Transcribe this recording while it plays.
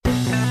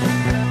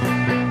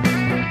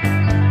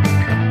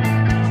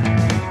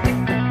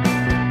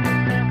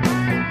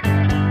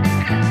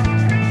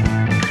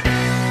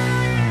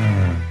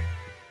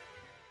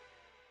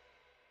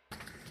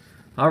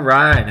All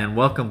right, and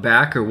welcome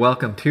back or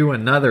welcome to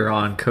another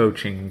On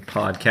Coaching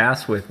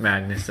podcast with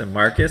Magnus and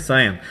Marcus.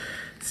 I am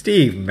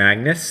Steve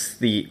Magnus,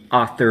 the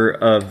author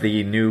of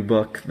the new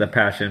book, The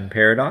Passion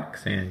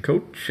Paradox, and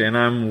coach, and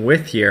I'm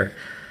with here.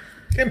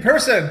 In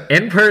person.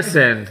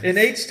 In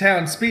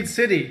H-Town, Speed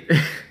City.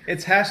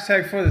 It's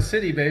hashtag for the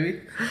city, baby.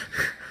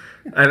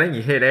 I think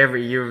you hit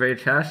every U of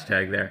H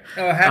hashtag there.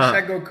 Oh,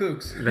 hashtag go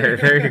Cougs.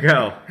 There you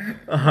go.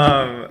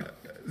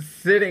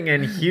 Sitting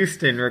in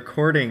Houston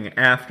recording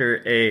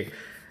after a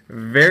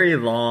very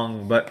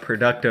long but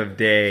productive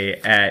day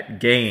at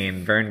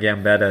GAIN, Vern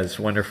Gambetta's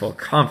wonderful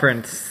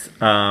conference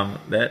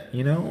that,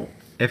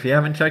 if you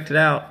haven't checked it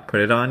out,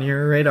 put it on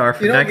your radar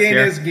for next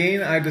year.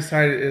 GAIN, I've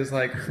decided, is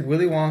like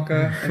Willy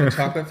Wonka and the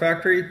Chocolate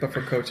Factory, but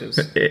for coaches.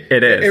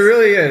 It is. It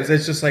really is.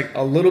 It's just like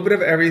a little bit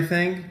of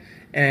everything,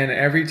 and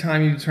every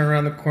time you turn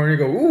around the corner, you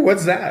go, ooh,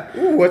 what's that?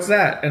 Ooh, what's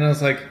that? And I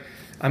was like,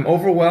 I'm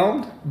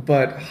overwhelmed,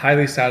 but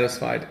highly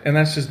satisfied. And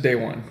that's just day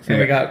one. And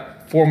we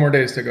got 4 more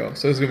days to go.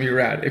 So it's going to be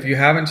rad. If you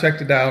haven't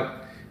checked it out,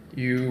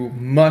 you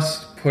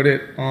must put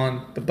it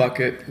on the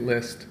bucket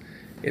list.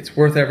 It's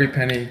worth every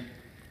penny.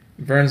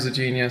 Vern's a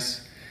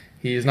genius.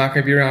 He's not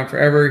going to be around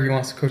forever. He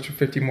wants to coach for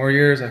 50 more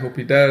years. I hope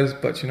he does.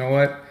 But you know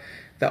what?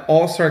 The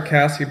all-star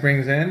cast he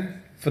brings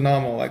in,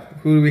 phenomenal.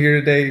 Like, who do we hear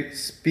today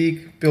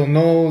speak? Bill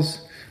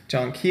Knowles,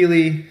 John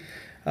Keeley,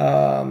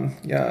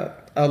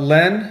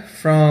 Len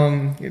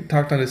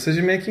talked on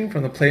decision making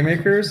from the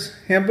Playmakers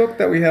Handbook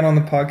that we had on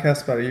the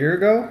podcast about a year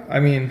ago.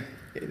 And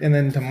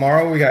then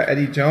tomorrow we got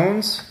Eddie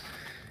Jones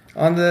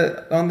on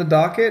the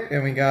docket,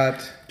 and we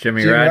got Jim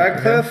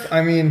Radcliffe.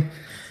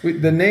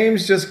 The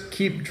names just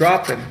keep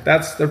dropping.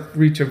 That's the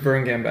reach of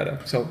Vern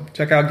Gambetta. So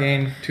check out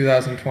GAIN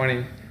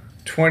 2020,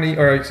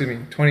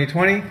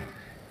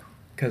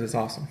 because it's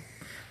awesome.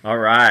 All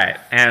right.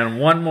 And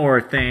one more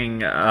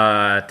thing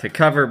to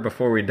cover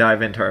before we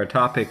dive into our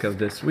topic of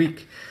this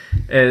week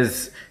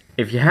is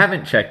if you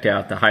haven't checked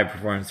out the High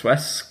Performance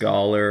West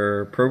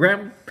Scholar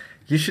program,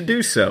 you should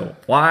do so.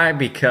 Why?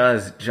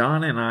 Because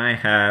John and I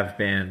have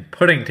been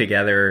putting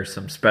together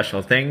some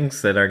special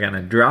things that are going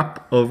to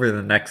drop over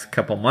the next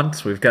couple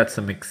months. We've got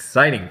some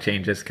exciting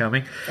changes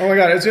coming. Oh my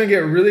God, it's going to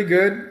get really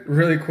good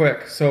really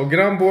quick. So get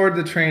on board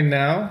the train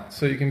now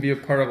so you can be a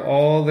part of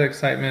all the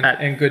excitement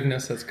and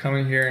goodness that's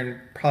coming here in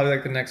probably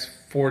like the next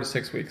 4 to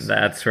 6 weeks.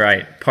 That's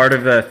right. Part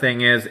of the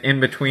thing is in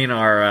between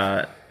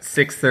our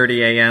 6:30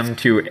 a.m.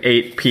 to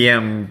 8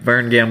 p.m.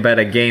 Vern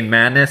Gambetta GAIN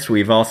Madness,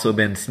 we've also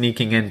been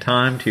sneaking in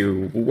time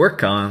to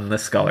work on the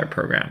Scholar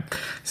program.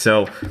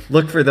 So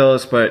look for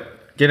those,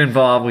 but get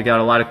involved. We got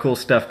a lot of cool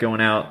stuff going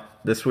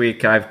out this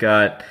week. I've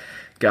got,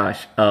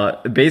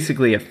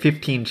 basically a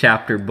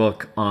 15-chapter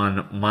book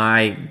on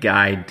my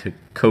guide to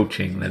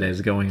coaching that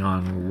is going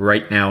on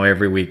right now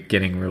every week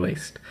getting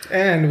released.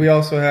 And we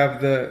also have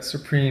the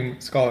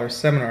Supreme Scholar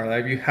Seminar.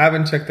 If you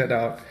haven't checked that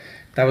out,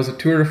 that was a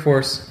tour de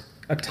force,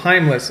 a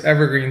timeless,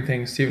 evergreen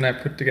thing Steve and I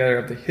put together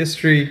of the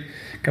history,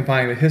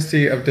 combining the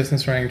history of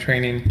distance running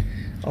training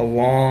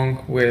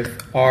along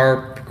with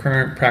our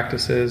current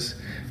practices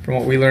from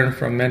what we learned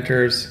from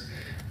mentors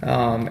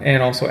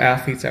and also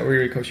athletes that we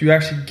really coach. You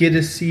actually get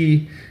to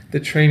see the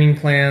training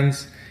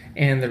plans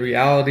and the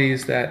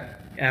realities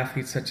that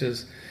athletes such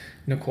as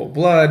Nicole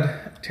Blood,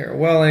 Tara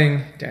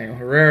Welling, Daniel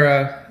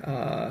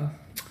Herrera,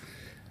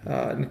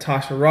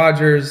 Natasha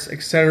Rogers,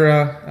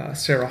 etc.,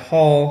 Sarah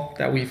Hall,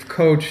 that we've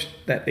coached,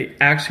 that they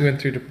actually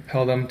went through to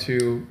propel them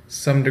to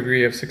some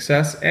degree of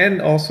success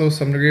and also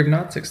some degree of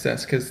not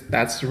success, because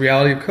that's the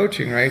reality of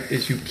coaching, right?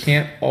 Is you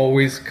can't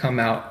always come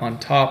out on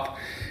top.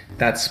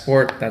 That's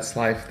sport, that's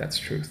life, that's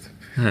truth.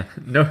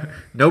 No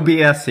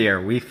BS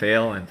here. We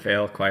fail and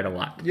fail quite a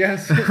lot.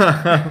 Yes.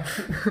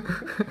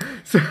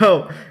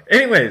 So,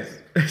 anyways,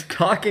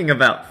 talking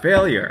about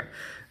failure,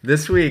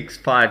 this week's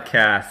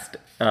podcast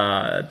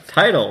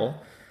title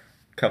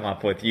come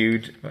up with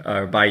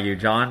by you,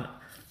 John.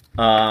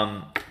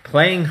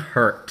 Playing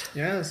hurt.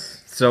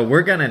 Yes. So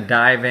we're going to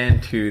dive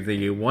into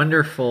the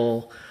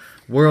wonderful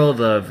world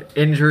of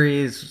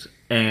injuries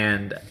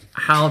and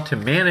how to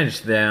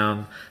manage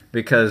them,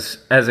 because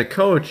as a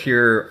coach,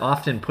 you're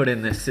often put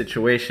in this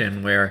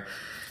situation where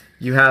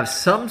you have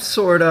some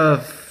sort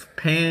of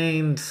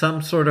pain,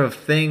 some sort of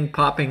thing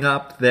popping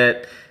up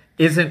that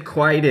isn't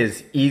quite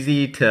as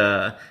easy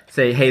to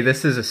say, hey,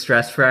 this is a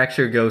stress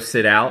fracture, go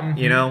sit out,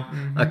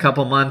 a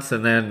couple months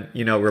and then,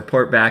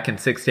 report back in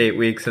 6 to 8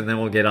 weeks and then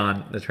we'll get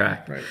on the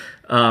track. Right.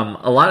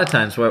 A lot of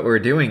times what we're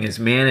doing is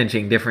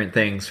managing different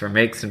things from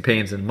aches and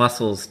pains and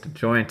muscles to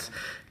joints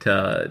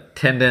to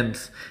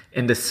tendons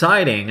and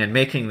deciding and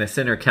making this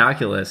inner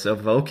calculus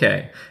of,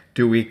 okay,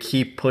 do we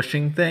keep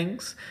pushing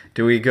things?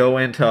 Do we go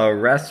into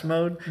rest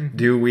mode? Mm-hmm.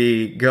 Do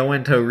we go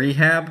into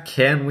rehab?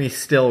 Can we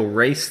still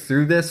race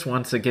through this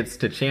once it gets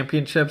to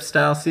championship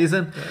style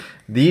season? Right.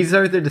 These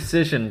are the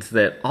decisions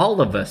that all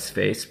of us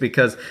face,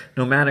 because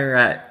no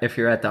matter if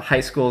you're at the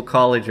high school,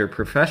 college, or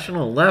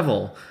professional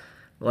level,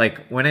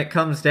 like when it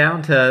comes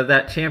down to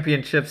that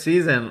championship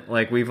season,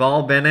 like we've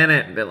all been in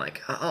it and been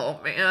like, oh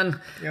man,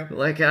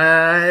 like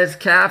his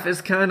calf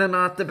is kind of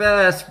not the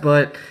best,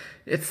 but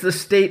it's the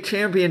state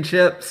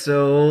championship,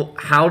 so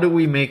how do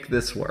we make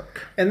this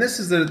work? And this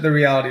is the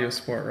reality of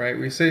sport, right?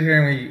 We sit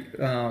here and we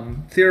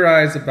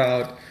theorize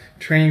about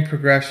training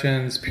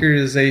progressions,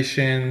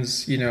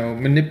 periodizations,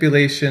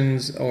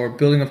 manipulations or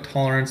building of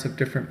tolerance of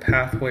different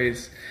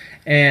pathways.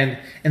 And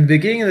in the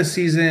beginning of the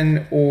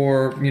season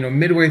or,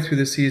 midway through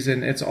the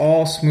season, it's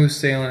all smooth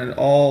sailing. It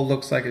all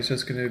looks like it's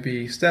just going to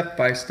be step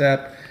by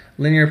step,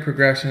 linear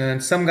progression. And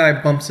then some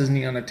guy bumps his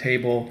knee on a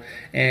table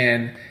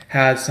and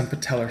has some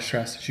patellar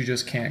stress that you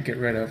just can't get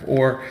rid of.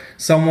 Or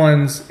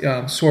someone's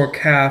sore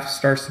calf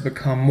starts to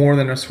become more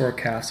than a sore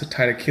calf, a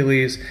tight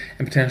Achilles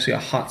and potentially a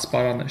hot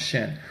spot on the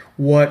shin.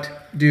 What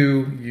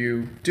do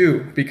you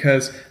do?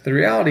 Because the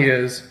reality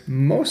is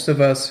most of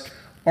us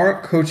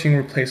aren't coaching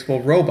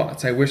replaceable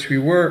robots. I wish we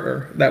were,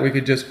 or that we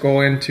could just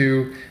go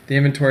into the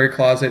inventory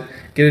closet,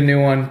 get a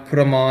new one, put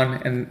them on,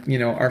 and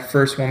our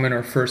first woman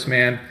or first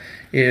man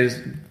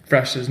is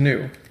fresh as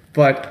new.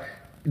 But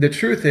the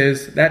truth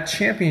is that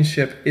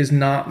championship is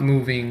not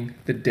moving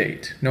the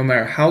date, no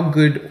matter how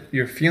good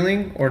you're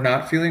feeling or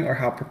not feeling, or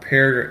how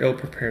prepared or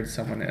ill-prepared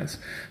someone is.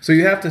 So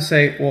you have to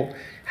say, well,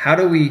 how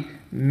do we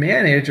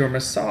manage or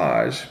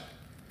massage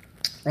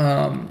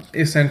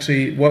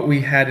essentially what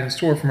we had in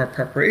store from a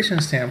preparation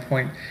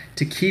standpoint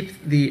to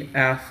keep the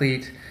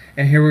athlete,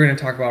 and here we're going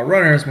to talk about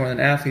runners more than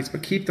athletes,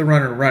 but keep the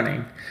runner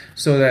running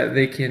so that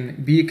they can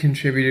be a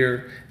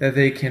contributor, that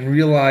they can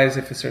realize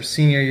if it's their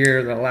senior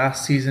year, their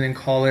last season in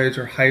college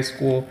or high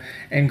school,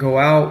 and go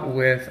out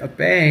with a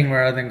bang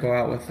rather than go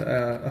out with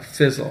a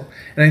fizzle.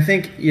 And I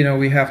think,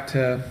 we have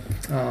to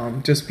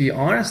just be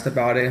honest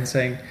about it and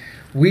saying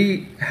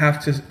we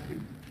have to,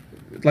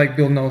 like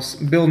Bill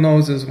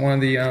Knowles is one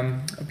of the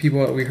people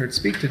that we heard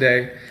speak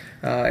today,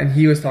 and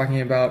he was talking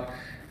about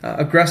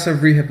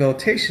aggressive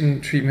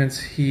rehabilitation treatments.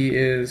 He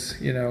is,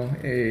 getting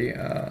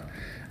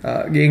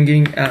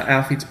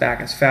athletes back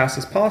as fast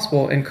as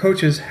possible, and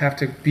coaches have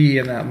to be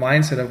in that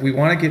mindset of we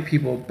want to get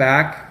people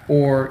back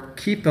or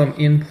keep them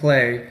in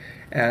play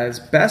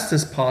as best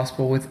as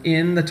possible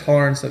within the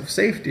tolerance of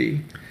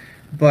safety.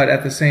 But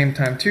at the same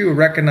time, too,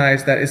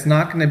 recognize that it's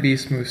not going to be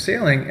smooth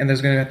sailing, and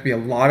there's going to have to be a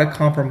lot of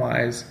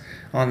compromise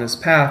on this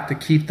path to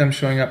keep them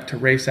showing up to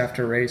race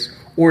after race,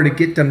 or to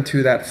get them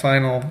to that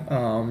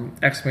final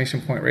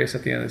exclamation point race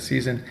at the end of the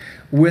season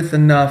with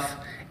enough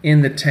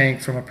in the tank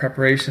from a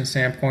preparation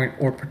standpoint,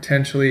 or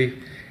potentially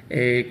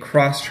a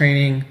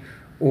cross-training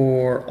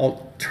or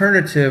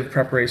alternative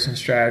preparation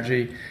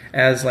strategy,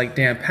 as like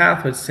Dan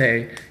Path would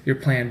say, your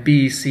plan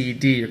B, C,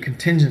 D, your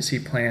contingency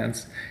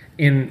plans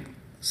in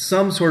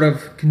some sort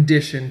of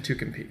condition to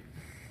compete.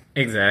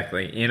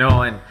 Exactly.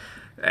 And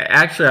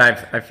actually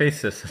I've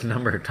faced this a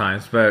number of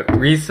times, but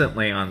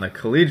recently on the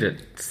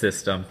collegiate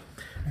system,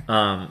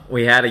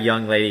 we had a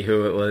young lady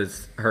who it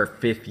was her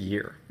 5th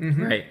year,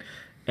 right?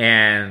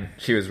 And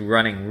she was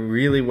running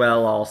really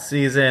well all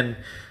season,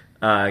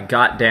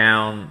 got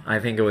down, I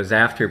think it was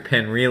after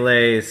pin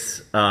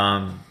relays,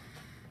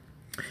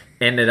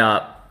 ended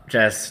up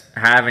just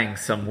having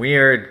some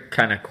weird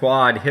kind of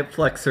quad hip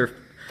flexor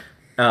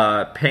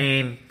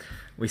pain.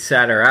 We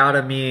sat her out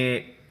of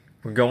meet.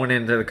 We're going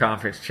into the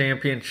conference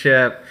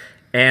championship,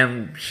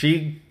 and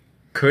she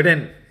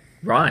couldn't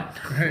run.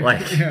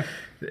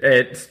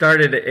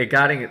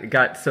 It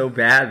got so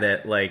bad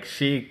that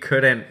she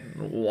couldn't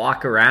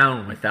walk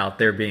around without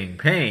there being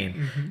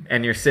pain.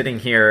 And you're sitting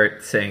here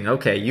saying,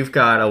 okay, you've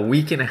got a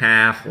week and a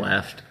half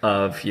left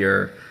of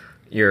your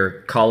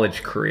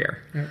college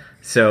career. Yep.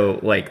 So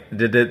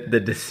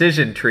the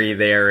decision tree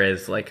there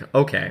is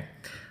okay,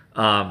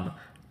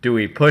 do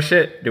we push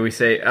it? Do we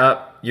say,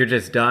 you're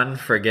just done,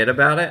 forget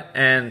about it?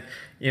 And,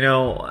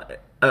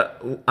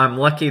 I'm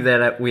lucky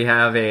that we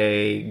have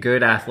a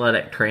good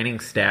athletic training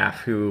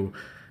staff who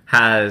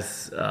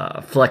has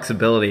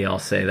flexibility, I'll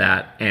say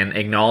that, and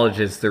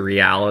acknowledges the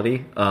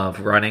reality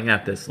of running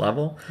at this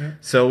level. Yeah.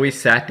 So we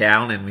sat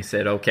down and we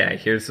said, okay,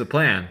 here's the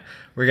plan.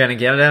 We're going to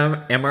get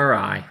an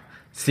MRI,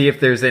 see if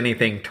there's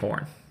anything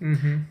torn.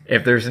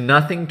 If there's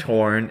nothing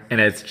torn and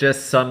it's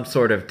just some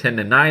sort of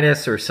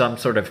tendonitis or some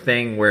sort of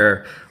thing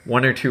where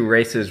 1 or 2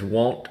 races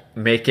won't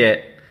make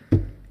it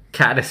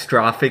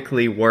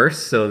catastrophically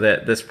worse so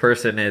that this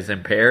person is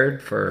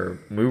impaired for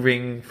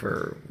moving,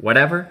 for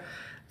whatever,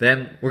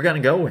 then we're going to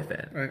go with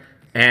it. Right.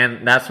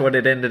 And that's what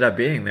it ended up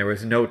being. There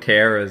was no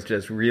tear. It was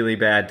just really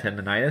bad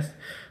tendonitis.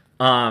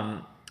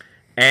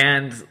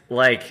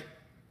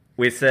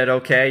 We said,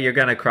 okay, you're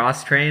going to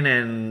cross-train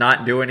and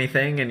not do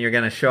anything, and you're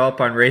going to show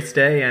up on race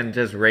day and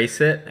just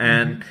race it,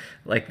 and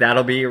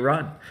that'll be your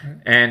run. Right.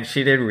 And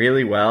she did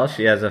really well.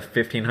 She has a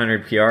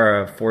 1,500 PR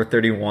of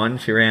 4:31.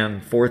 She ran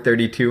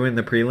 4:32 in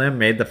the prelim,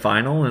 made the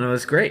final, and it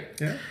was great.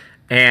 Yeah.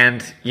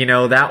 And,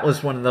 that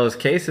was one of those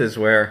cases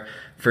where,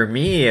 for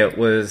me, it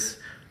was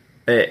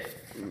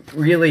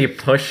really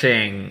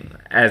pushing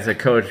as a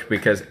coach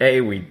because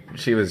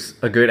she was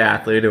a good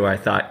athlete who I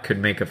thought could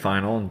make a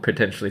final and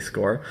potentially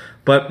score,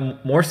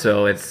 but more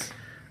so it's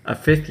a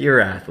 5th-year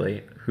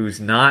athlete who's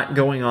not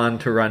going on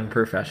to run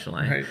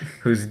professionally, right,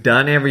 who's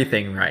done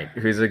everything right,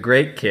 who's a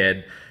great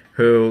kid,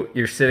 who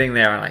you're sitting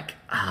there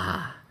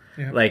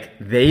Yeah. Like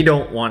they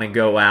don't want to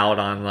go out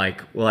on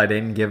like, well, I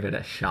didn't give it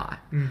a shot.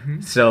 Mm-hmm.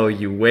 So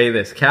you weigh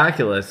this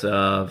calculus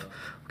of,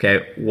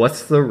 okay,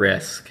 what's the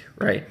risk,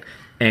 right?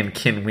 And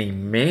can we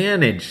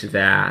manage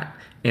that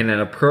in an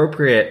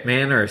appropriate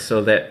manner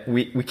so that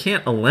we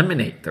can't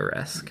eliminate the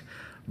risk,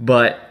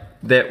 but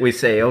that we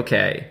say,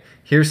 okay,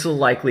 here's the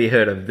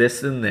likelihood of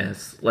this and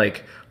this.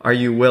 Like, are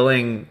you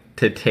willing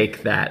to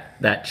take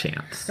that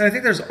chance? And I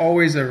think there's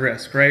always a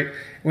risk, right?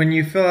 When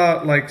you fill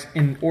out, like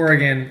in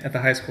Oregon at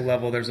the high school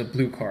level, there's a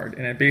blue card,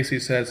 and it basically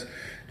says,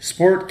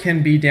 sport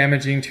can be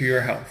damaging to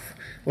your health,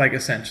 like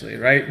essentially,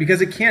 right?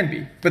 Because it can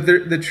be. But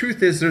the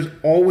truth is there's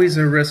always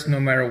a risk no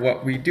matter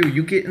what we do.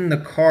 You get in the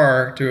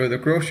car to the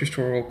grocery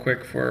store real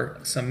quick for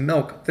some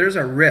milk, there's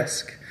a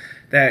risk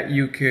that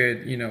you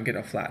could, get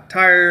a flat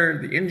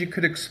tire, the engine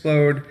could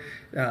explode,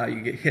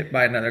 you get hit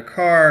by another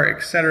car,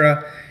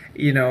 etc.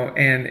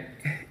 And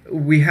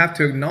we have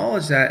to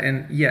acknowledge that.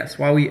 And yes,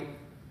 while we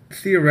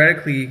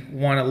theoretically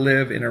want to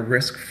live in a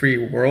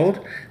risk-free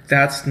world,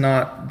 that's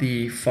not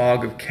the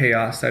fog of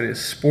chaos that is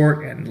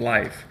sport and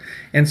life.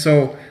 And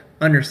so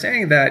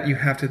understanding that, you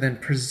have to then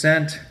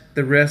present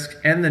the risk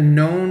and the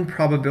known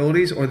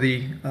probabilities, or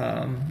the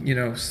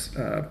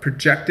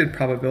projected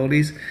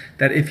probabilities,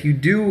 that if you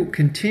do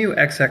continue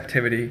X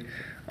activity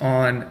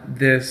on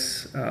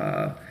this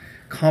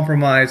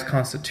compromised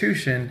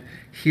constitution,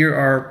 here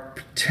are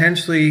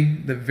potentially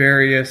the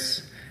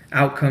various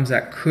outcomes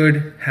that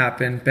could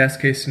happen, best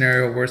case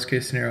scenario, worst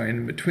case scenario,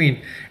 in between.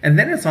 And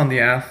then it's on the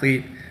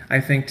athlete, I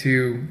think,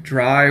 to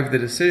drive the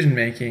decision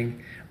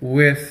making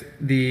with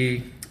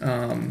the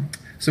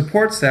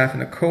support staff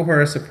and the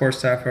cohort of support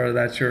staff, whether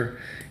that's your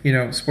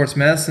sports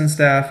medicine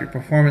staff, your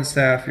performance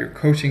staff, your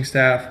coaching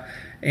staff,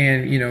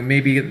 and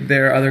maybe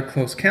their other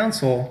close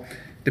counsel,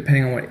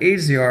 depending on what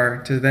age they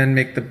are, to then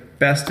make the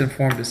best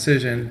informed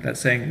decision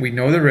that's saying, we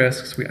know the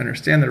risks, we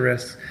understand the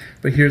risks,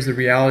 but here's the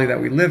reality that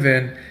we live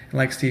in. And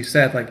like Steve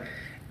said, like,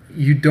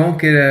 you don't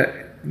get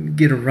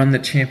to run the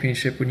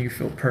championship when you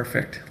feel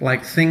perfect.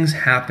 Like, things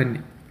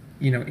happen,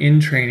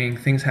 in training,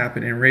 things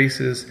happen in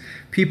races.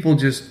 People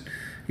just,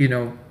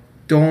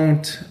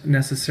 don't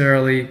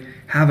necessarily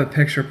have a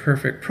picture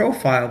perfect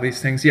profile of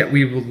these things, yet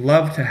we would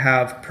love to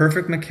have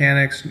perfect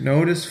mechanics,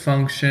 no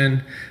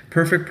dysfunction,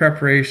 perfect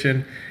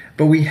preparation.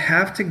 But we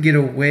have to get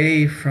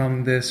away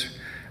from this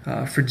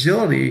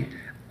fragility,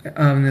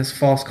 this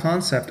false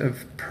concept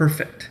of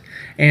perfect.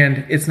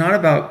 And it's not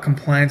about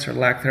compliance or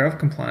lack thereof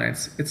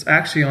compliance. It's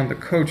actually on the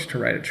coach to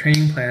write a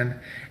training plan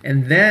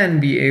and then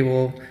be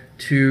able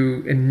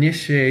to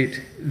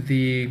initiate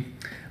the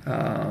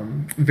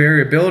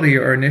variability,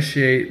 or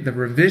initiate the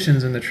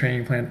revisions in the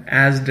training plan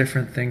as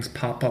different things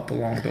pop up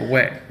along the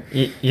way.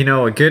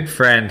 A good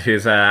friend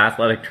who's an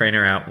athletic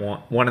trainer at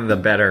one of the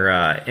better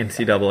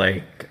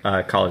NCAA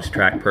college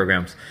track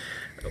programs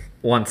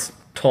once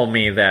told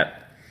me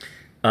that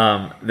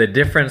the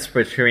difference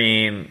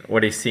between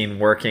what he's seen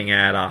working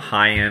at a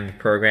high-end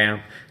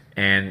program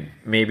and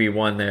maybe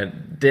one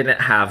that didn't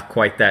have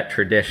quite that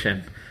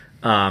tradition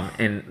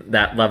and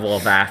that level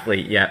of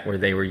athlete yet where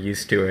they were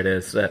used to it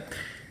is that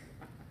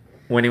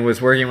when he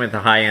was working with the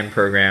high-end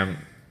program,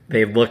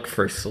 they look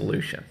for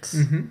solutions,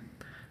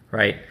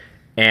 right?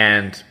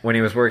 And when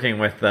he was working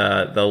with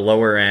the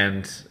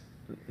lower-end,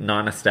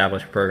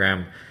 non-established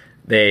program,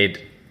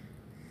 they'd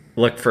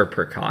look for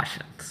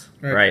precautions,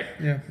 right?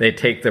 Yeah. They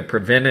take the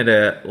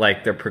preventative,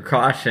 like the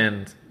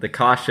precautions, the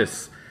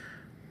cautious,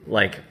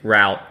 like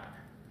route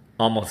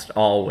almost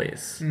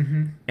always.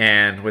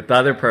 And with the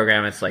other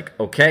program, it's like,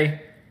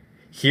 okay,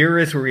 here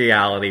is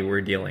reality we're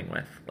dealing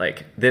with.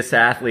 Like, this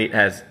athlete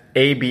has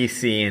A, B,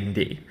 C, and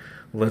D.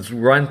 Let's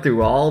run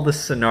through all the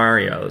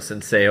scenarios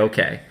and say,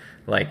 okay,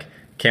 like,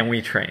 can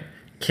we train?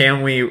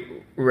 Can we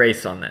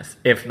race on this?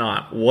 If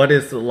not, what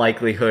is the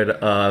likelihood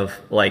of,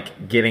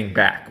 like, getting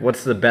back?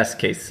 What's the best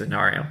case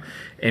scenario?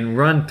 And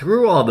run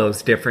through all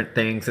those different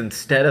things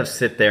instead of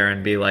sit there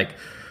and be like,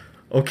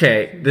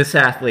 okay, this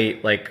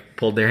athlete, like,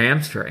 pulled their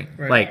hamstring.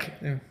 Right.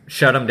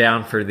 Shut them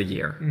down for the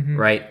year,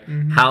 right?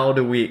 How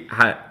do we,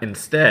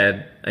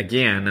 instead,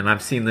 again, and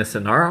I've seen this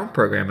in our own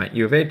program at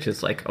U of H,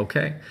 it's like,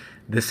 okay,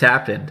 this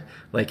happened.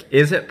 Like,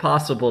 is it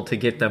possible to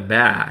get them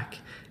back?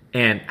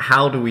 And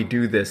how do we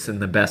do this in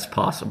the best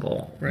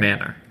possible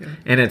manner? Yeah.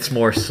 And it's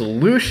more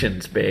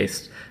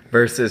solutions-based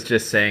versus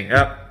just saying,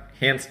 oh,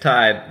 hands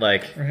tied,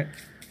 like,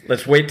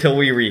 let's wait till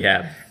we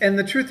rehab. And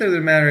the truth of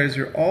the matter is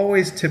you're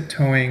always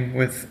tiptoeing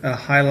with a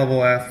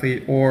high-level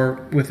athlete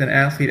or with an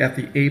athlete at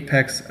the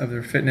apex of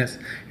their fitness.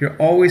 You're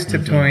always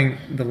tiptoeing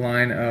the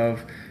line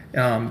of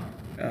the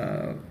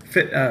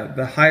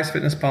highest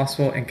fitness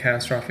possible and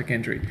catastrophic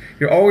injury.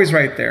 You're always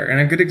right there. And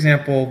a good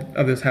example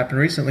of this happened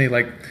recently,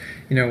 like,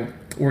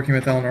 working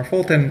with Eleanor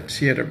Fulton.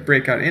 She had a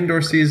breakout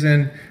indoor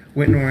season,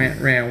 went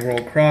and ran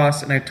World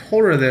Cross, and I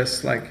told her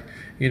this,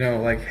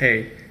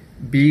 hey,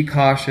 be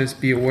cautious,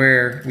 be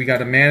aware. We got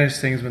to manage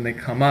things when they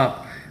come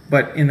up.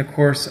 But in the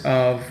course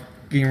of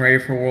getting ready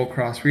for World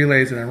Cross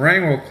relays and then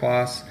running World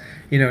Cross,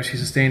 she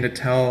sustained a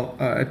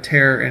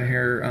tear in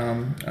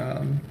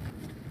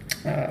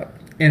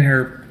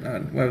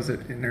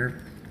her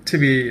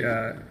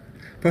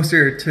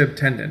posterior tib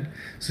tendon.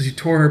 So she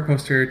tore her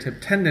posterior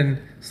tib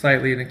tendon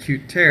slightly, an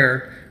acute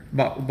tear,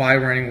 by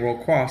running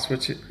World Quass,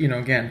 which,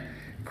 again,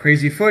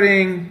 crazy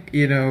footing,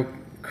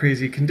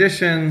 crazy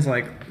conditions,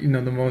 like, the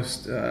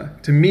most,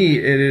 to me,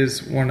 it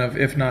is one of,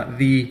 if not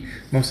the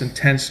most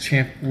intense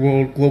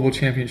global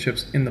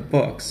championships in the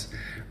books,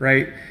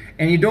 right?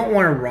 And you don't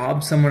want to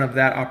rob someone of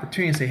that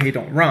opportunity and say, hey,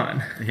 don't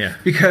run. Yeah.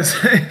 Because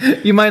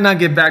you might not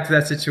get back to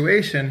that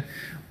situation.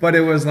 But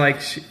it was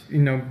like,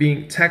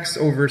 being text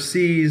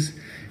overseas,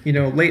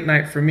 late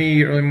night for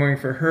me, early morning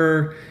for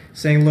her,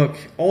 saying, look,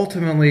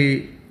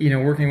 ultimately,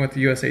 working with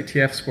the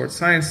USATF sports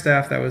science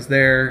staff that was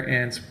there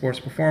and sports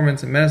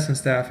performance and medicine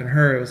staff and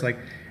her, it was like,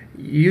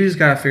 you just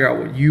got to figure out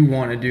what you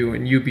want to do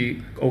and you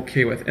be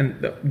okay with. And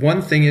the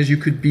one thing is you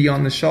could be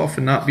on the shelf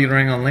and not be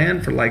running on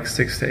land for like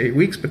 6 to 8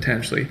 weeks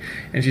potentially.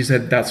 And she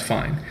said, that's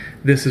fine.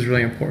 This is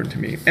really important to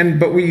me.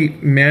 But we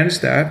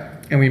managed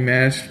that, and we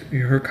managed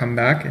her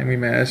comeback, and we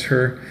managed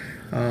her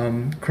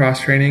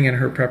cross-training and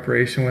her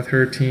preparation with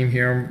her team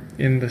here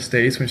in the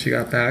States when she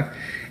got back.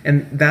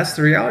 And that's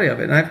the reality of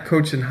it. And I've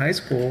coached in high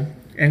school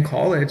and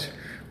college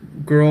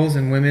girls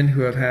and women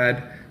who have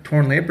had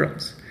torn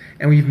labrums.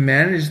 And we've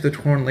managed the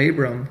torn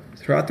labrum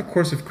throughout the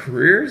course of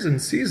careers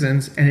and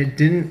seasons, and it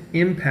didn't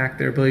impact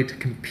their ability to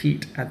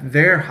compete at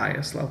their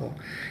highest level.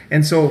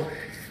 And so,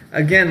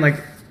 again,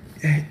 like,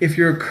 if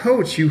you're a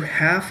coach, you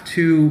have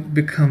to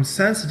become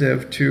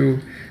sensitive to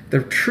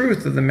the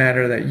truth of the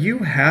matter that you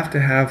have to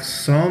have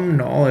some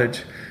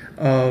knowledge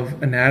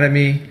of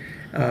anatomy,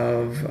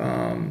 of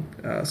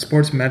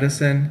sports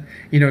medicine.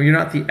 You're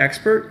not the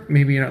expert.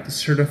 Maybe you're not the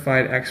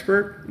certified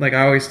expert. Like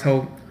I always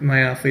tell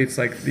my athletes,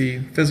 like the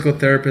physical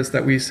therapist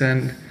that we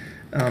send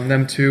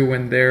them to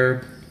when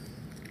they're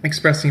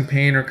expressing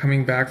pain or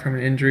coming back from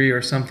an injury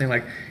or something,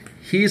 like,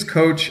 he's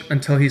coach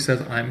until he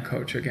says I'm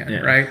coach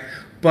again, right?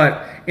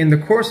 But in the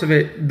course of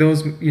it,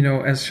 those,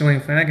 as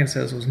Shalane Flanagan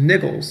says, those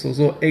niggles, those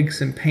little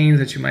aches and pains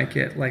that you might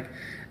get, like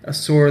a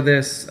sore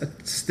this, a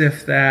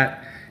stiff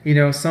that,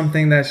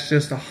 something that's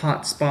just a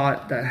hot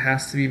spot that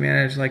has to be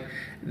managed. Like,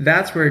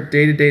 that's where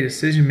day-to-day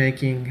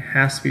decision-making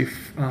has to be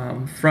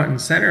front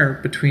and center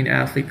between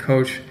athlete,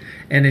 coach.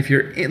 And if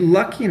you're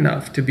lucky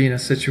enough to be in a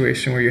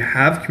situation where you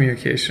have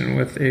communication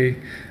with a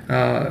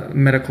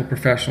medical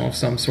professional of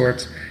some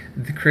sorts,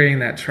 creating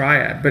that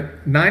triad.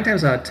 But 9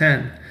 times out of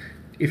 10,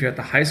 if you're at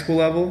the high school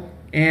level,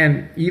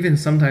 and even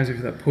sometimes if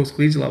you're at the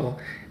post-collegiate level,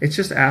 it's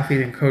just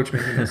athlete and coach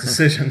making those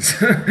decisions.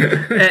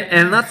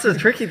 and that's the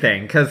tricky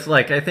thing, because,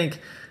 like, I think,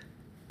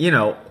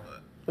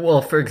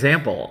 for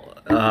example,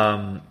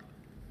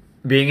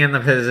 being in the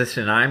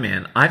position I'm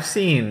in, I've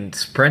seen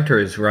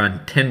sprinters run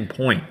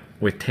 10-point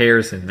with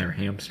tears in their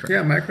hamstring.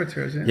 Yeah, micro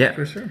tears, yeah,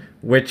 for sure.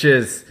 Which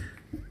is,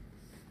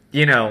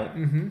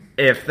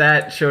 if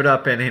that showed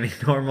up in any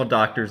normal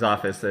doctor's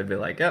office, they'd be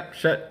like, yep,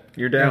 shut,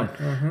 you're down.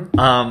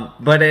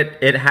 But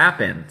it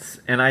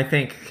happens. And I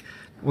think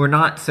we're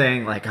not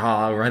saying like,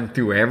 I'll run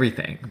through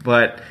everything.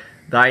 But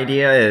the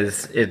idea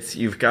is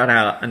you've got to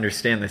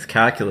understand this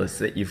calculus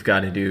that you've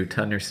got to do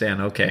to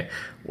understand, okay,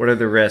 what are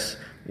the risks?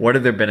 What are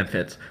the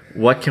benefits?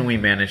 What can we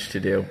manage to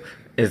do?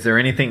 Is there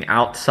anything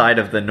outside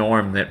of the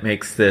norm that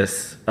makes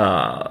this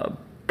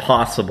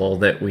possible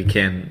that we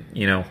can,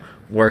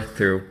 work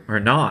through or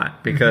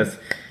not? Because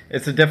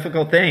it's a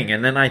difficult thing.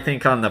 And then I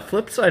think on the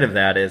flip side of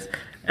that is,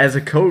 as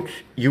a coach,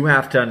 you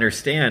have to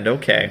understand,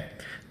 okay,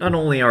 not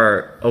only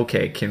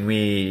can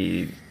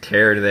we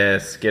tear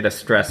this, get a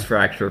stress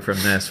fracture from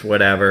this,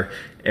 whatever,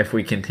 if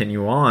we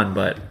continue on,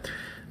 but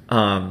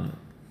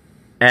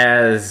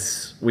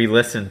as we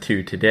listen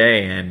to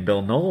today and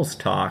Bill Knowles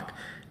talk,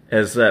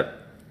 is that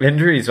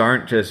injuries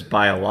aren't just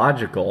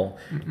biological,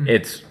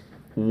 it's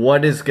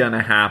what is going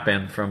to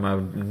happen from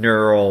a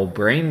neural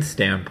brain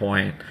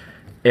standpoint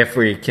if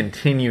we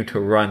continue to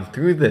run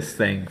through this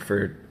thing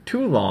for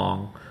too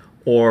long,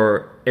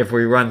 or if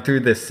we run through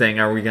this thing,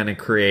 are we going to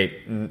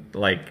create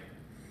like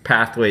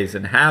pathways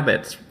and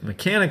habits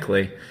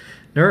mechanically,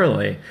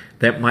 neurally,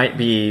 that might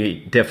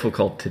be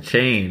difficult to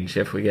change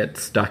if we get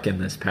stuck in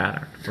this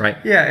pattern, right?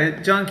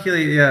 Yeah, John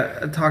Keeley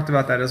talked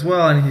about that as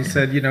well, and he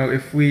said,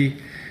 if we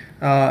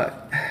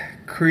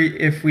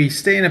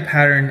stay in a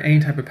pattern, any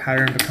type of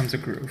pattern becomes a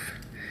groove,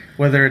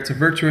 whether it's a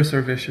virtuous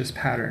or vicious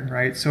pattern,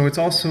 right? So it's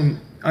also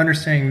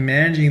understanding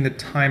managing the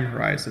time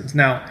horizons.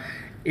 Now,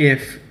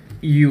 if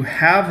you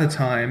have the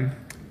time,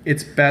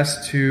 it's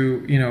best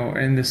to,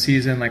 in the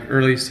season, like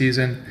early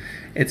season,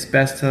 it's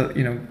best to,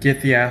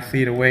 get the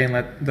athlete away and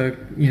let the,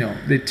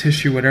 the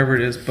tissue, whatever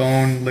it is,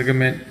 bone,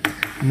 ligament,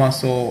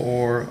 muscle,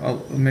 or a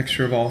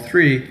mixture of all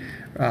three,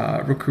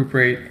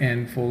 recuperate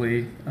and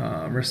fully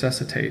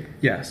resuscitate.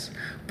 Yes.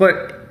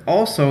 But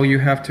also you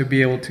have to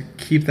be able to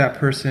keep that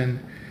person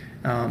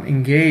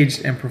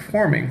engaged and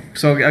performing.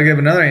 So I'll give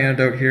another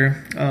anecdote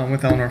here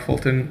with Eleanor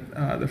Fulton.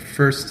 The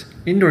first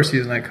indoor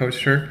season I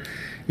coached her,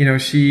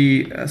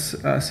 she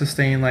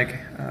sustained like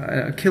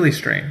an Achilles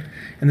strain.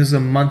 And this is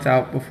a month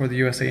out before the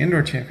USA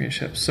Indoor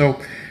Championships.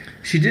 So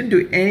She didn't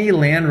do any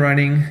land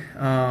running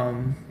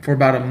for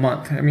about a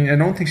month. I mean, I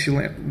don't think she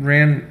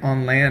ran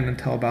on land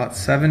until about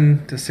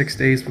 7 to 6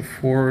 days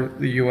before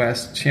the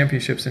U.S.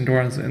 Championships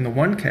indoors in the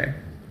 1K.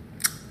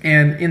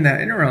 And in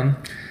that interim,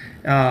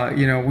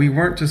 we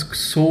weren't just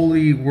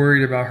solely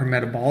worried about her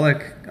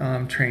metabolic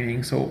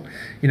training. So,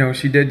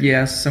 she did,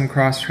 yes, some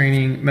cross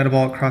training,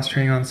 metabolic cross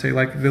training on, say,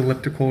 like the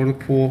elliptical or the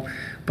pool,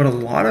 but a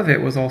lot of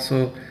it was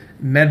also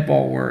med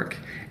ball work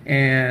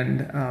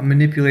and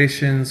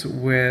manipulations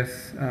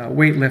with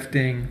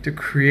weightlifting to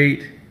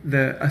create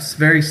a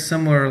very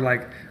similar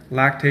like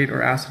lactate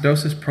or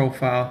acidosis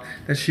profile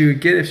that she would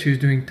get if she was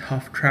doing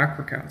tough track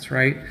workouts,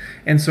 right?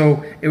 And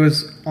so it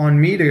was on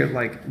me to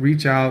like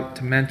reach out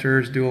to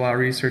mentors, do a lot of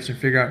research, and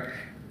figure out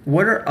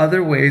what are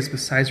other ways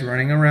besides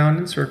running around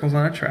in circles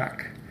on a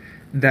track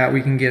that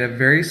we can get a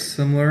very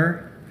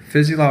similar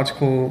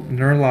physiological,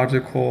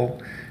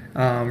 neurological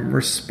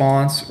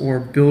response or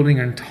building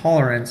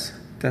intolerance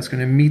that's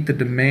going to meet the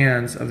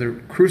demands of the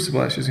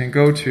crucible that she's going to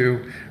go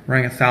to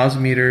running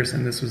 1,000 meters,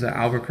 and this was at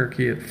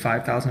Albuquerque at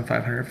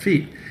 5,500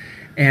 feet.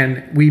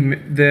 And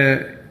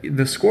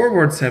the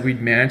scoreboard said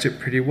we'd manage it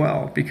pretty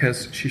well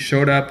because she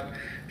showed up,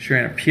 she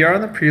ran a PR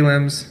in the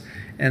prelims,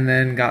 and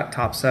then got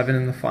top 7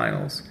 in the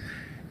finals,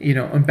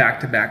 on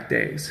back-to-back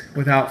days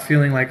without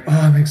feeling like, oh,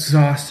 I'm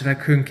exhausted, I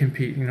couldn't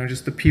compete.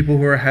 Just the people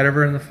who were ahead of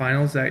her in the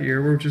finals that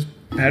year were just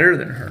better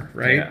than her,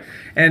 right? Yeah.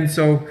 And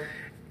so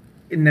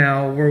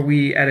now, were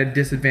we at a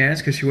disadvantage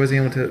because she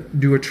wasn't able to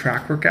do a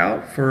track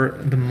workout for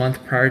the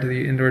month prior to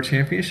the indoor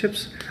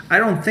championships? I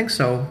don't think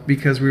so,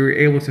 because we were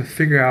able to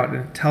figure out an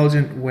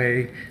intelligent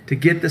way to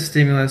get the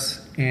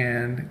stimulus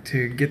and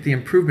to get the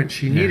improvement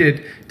she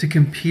needed to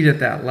compete at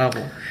that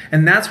level.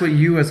 And that's what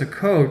you as a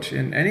coach,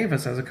 and any of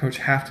us as a coach,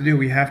 have to do.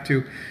 We have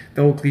to,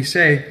 the old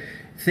cliche,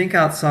 think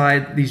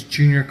outside these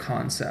junior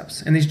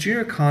concepts. And these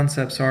junior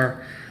concepts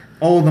are,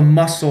 the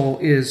muscle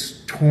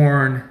is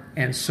torn,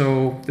 and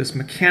so this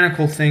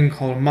mechanical thing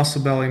called a muscle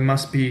belly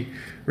must be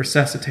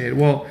resuscitated.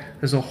 Well,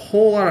 there's a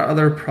whole lot of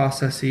other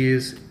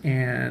processes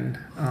and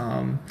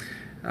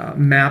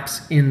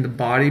maps in the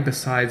body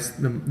besides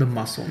the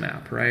muscle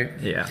map, right?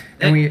 Yeah.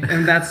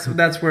 And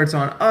that's where it's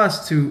on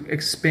us to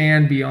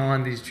expand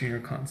beyond these junior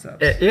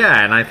concepts.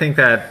 Yeah, and I think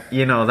that,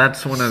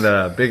 that's one of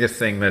the biggest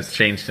things that's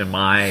changed in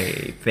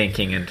my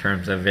thinking in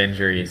terms of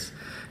injuries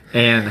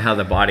and how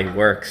the body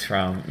works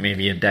from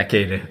maybe a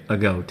decade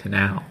ago to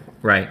now,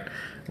 right?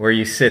 Where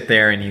you sit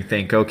there and you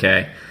think,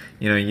 okay,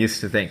 you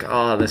used to think,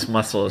 oh, this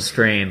muscle is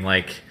strained.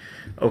 Like,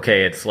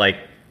 okay, it's like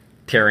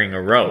tearing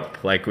a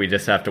rope. Like, we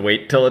just have to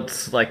wait till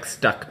it's like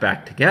stuck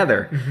back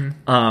together.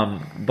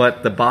 Mm-hmm.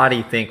 But the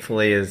body,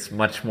 thankfully, is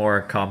much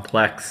more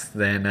complex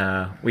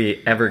than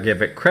we ever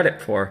give it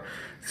credit for.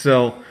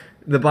 So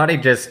the body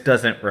just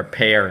doesn't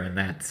repair and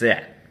that's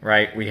it.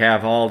 Right? We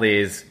have all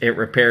these, it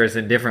repairs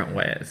in different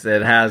ways.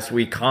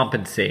 We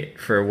compensate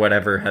for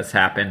whatever has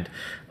happened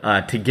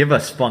to give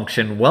us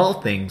function while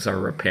things are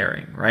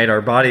repairing, right? Our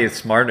body is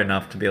smart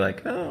enough to be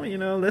like, oh,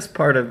 this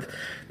part of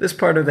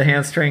the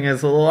hamstring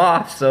is a little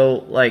off.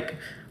 So like,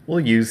 we'll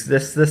use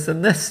this,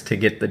 and this to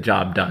get the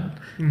job done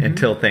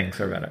until things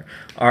are better.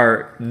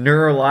 Our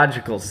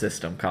neurological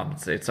system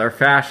compensates. Our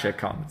fascia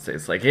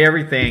compensates. Like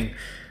everything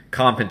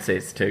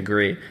compensates to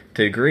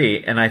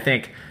agree. And I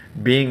think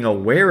being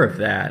aware of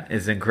that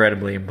is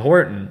incredibly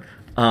important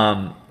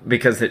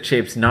because it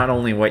shapes not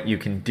only what you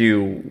can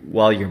do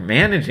while you're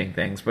managing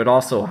things, but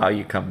also how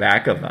you come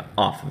back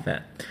off of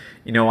it.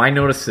 I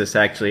noticed this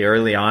actually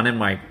early on in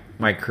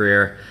my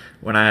career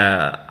when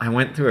I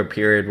went through a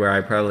period where I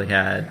probably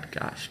had,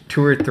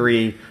 2 or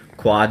 3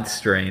 quad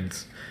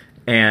strains,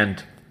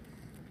 and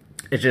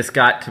it just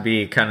got to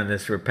be kind of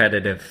this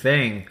repetitive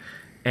thing.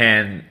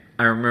 And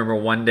I remember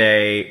one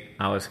day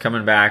I was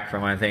coming back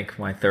from, I think,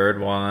 my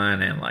 3rd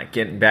one and like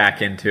getting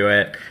back into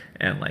it,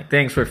 and like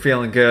things were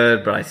feeling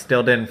good, but I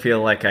still didn't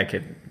feel like I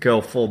could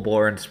go full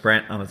bore and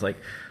sprint. I was like,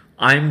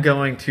 I'm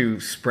going to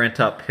sprint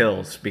up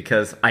hills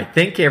because I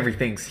think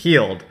everything's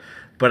healed,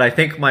 but I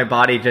think my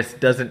body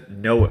just doesn't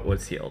know it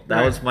was healed.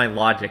 That was my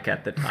logic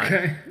at the time.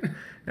 Okay.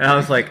 And I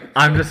was like,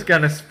 I'm just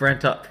going to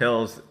sprint up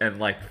hills and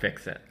like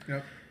fix it.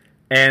 Yep.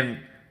 And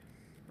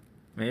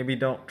maybe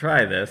don't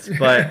try this,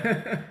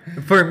 but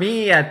for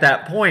me at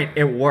that point,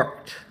 it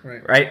worked,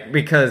 right?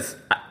 Because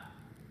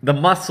the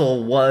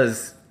muscle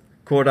was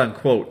quote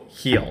unquote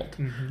healed,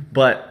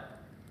 but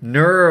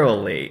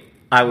neurally,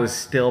 I was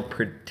still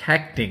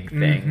protecting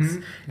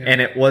things, and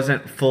it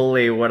wasn't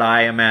fully what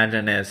I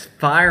imagine as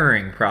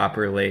firing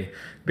properly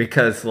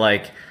because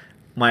like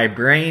my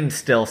brain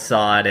still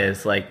saw it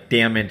as like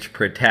damage,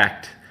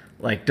 protect,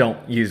 like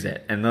don't use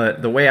it. And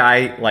the way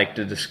I like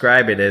to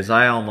describe it is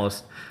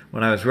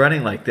when I was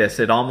running like this,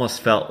 it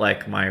almost felt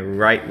like my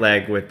right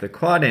leg with the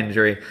quad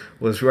injury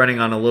was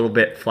running on a little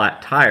bit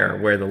flat tire,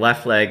 where the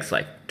left leg's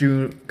like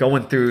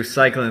going through,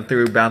 cycling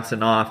through,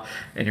 bouncing off,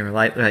 and your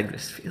right leg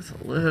just feels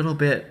a little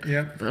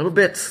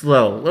bit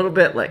slow, a little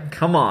bit like,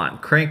 come on,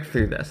 crank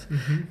through this.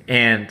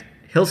 And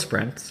hill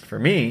sprints, for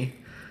me,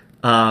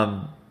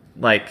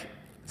 like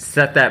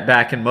set that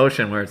back in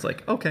motion where it's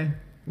like, okay,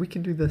 we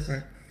can do this.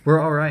 We're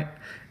all right.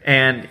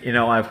 And,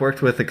 I've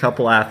worked with a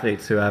couple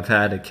athletes who have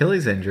had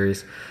Achilles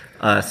injuries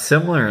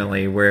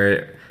similarly,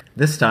 where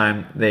this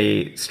time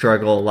they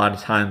struggle a lot of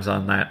times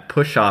on that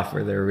push off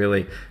where they're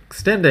really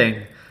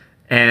extending,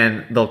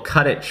 and they'll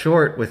cut it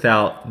short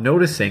without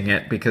noticing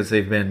it because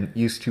they've been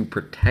used to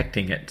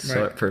protecting it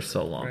for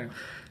so long. Right.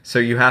 So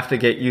you have to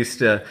get used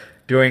to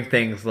doing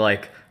things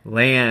like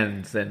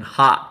lands and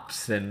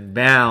hops and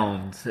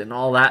bounds and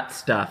all that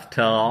stuff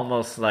to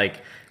almost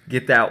like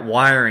get that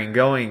wiring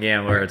going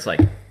again where it's like,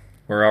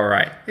 we're all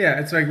right. Yeah,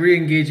 it's like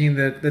re-engaging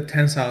the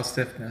tensile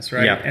stiffness,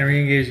 right? Yeah. And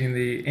re-engaging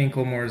the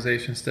ankle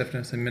motorization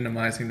stiffness and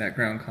minimizing that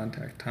ground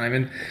contact time.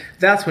 And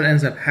that's what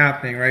ends up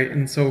happening, right?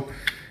 And so,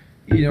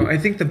 I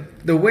think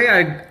the way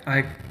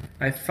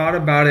I thought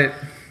about it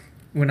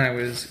when I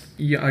was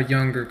a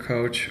younger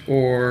coach,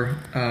 or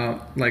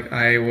like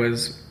I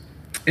was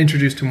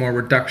introduced to more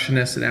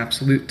reductionist and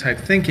absolute type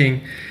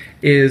thinking,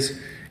 is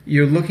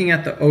you're looking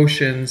at the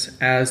oceans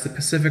as the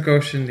Pacific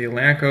Ocean, the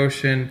Atlantic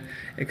Ocean,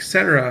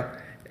 etc.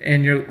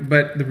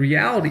 But the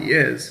reality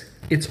is,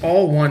 it's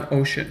all one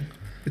ocean.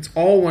 It's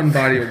all one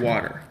body of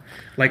water,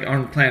 like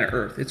on planet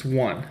Earth. It's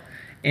one.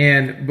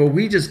 But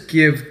we just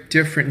give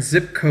different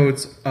zip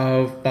codes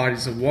of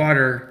bodies of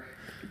water,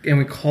 and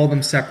we call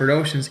them separate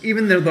oceans,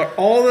 even though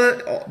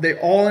they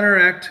all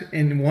interact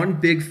in one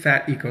big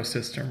fat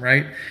ecosystem,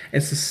 right?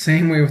 It's the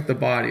same way with the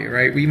body,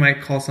 right? We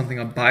might call something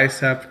a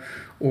bicep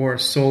or a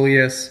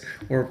soleus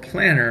or a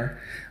plantar,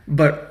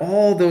 but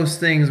all those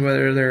things,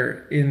 whether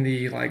they're in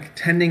the like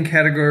tendon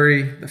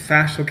category, the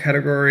fascial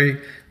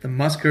category, the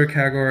muscular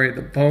category,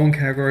 the bone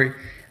category,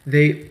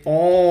 they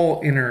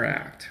all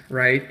interact,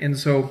 right? And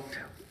so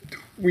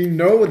we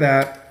know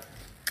that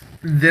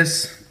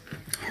this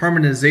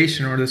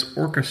harmonization, or this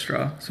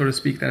orchestra, so to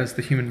speak, that is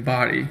the human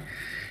body,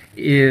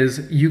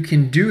 is you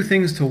can do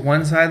things to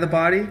one side of the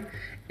body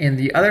and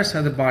the other side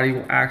of the body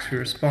will actually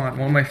respond.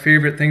 One of my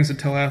favorite things to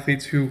tell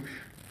athletes who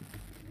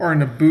are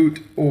in a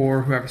boot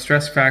or who have a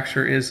stress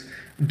fracture is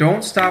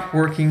don't stop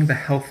working the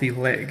healthy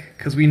leg,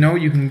 because we know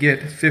you can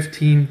get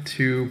 15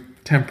 to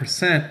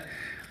 10%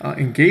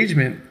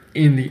 engagement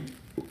in the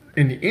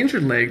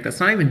injured leg that's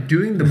not even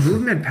doing the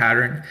movement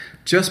pattern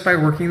just by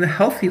working the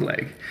healthy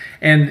leg.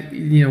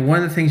 And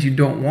one of the things you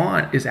don't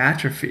want is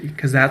atrophy,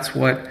 because that's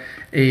what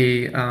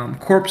a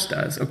corpse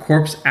does. A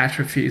corpse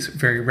atrophies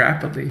very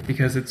rapidly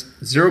because it's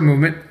zero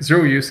movement,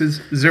 zero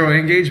uses, zero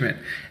engagement.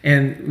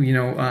 And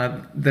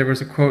there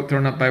was a quote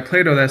thrown up by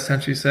Plato that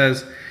essentially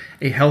says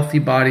a healthy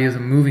body is a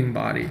moving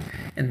body,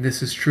 and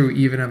this is true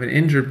even of an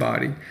injured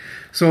body.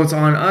 So it's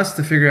on us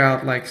to figure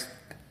out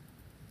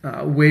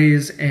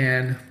ways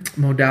and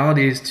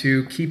modalities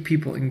to keep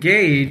people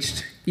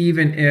engaged,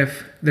 even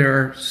if there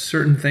are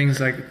certain things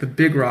like the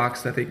big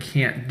rocks that they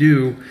can't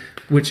do,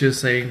 which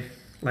is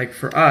like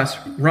for us,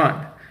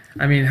 run.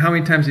 I mean, how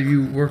many times have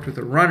you worked with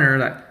a runner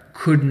that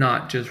could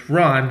not just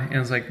run, and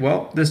it's like,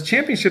 well, this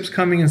championship's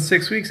coming in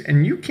 6 weeks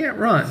and you can't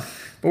run,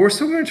 but we're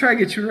still going to try to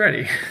get you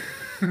ready.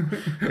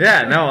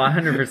 Yeah, no,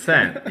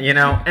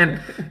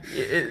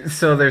 100%.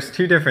 So there's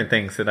two different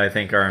things that I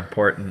think are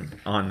important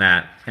on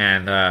that,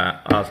 and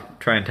I'll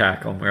try and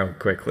tackle them real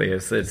quickly.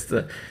 It's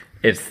the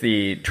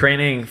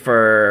training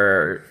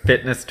for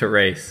fitness to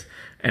race,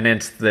 and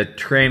it's the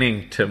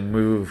training to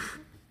move,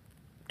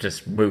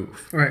 just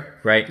move.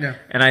 Right. Yeah.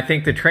 And I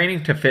think the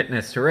training to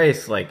fitness to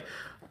race,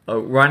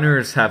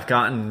 runners have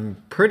gotten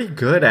pretty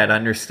good at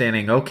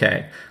understanding,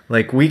 okay,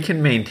 we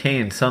can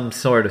maintain some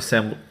sort of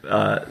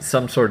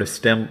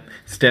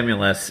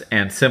stimulus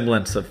and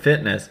semblance of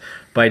fitness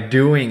by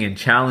doing and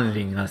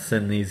challenging us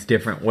in these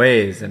different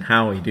ways, and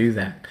how we do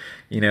that.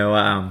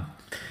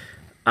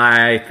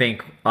 I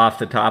think off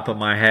the top of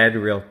my head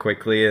real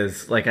quickly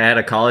is I had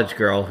a college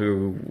girl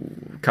who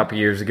a couple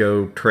years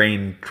ago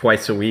trained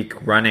twice a week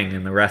running,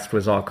 and the rest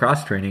was all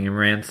cross training, and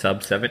ran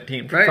sub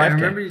 17 for 5K. I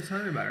remember you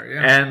telling me about her.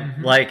 Yeah.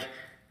 And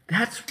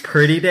that's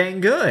pretty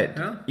dang good,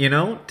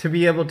 to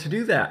be able to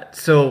do that.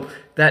 So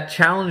that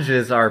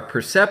challenges our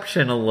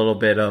perception a little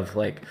bit of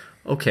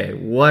okay,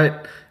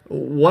 what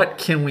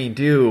can we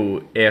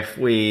do if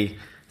we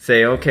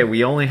say, okay,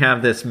 we only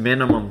have this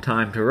minimum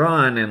time to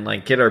run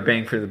and get our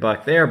bang for the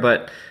buck there,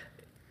 but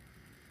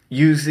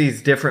use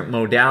these different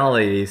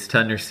modalities to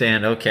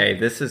understand, okay,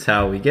 this is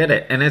how we get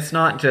it. And it's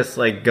not just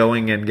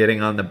going and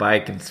getting on the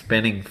bike and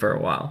spinning for a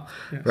while,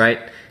 yes.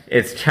 Right?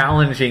 It's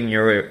challenging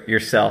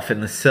yourself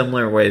in the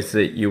similar ways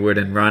that you would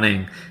in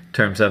running, in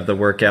terms of the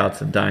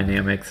workouts and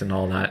dynamics and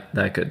all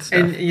that good stuff.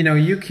 And,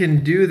 you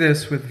can do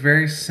this with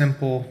very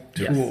simple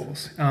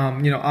tools.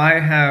 Yes. I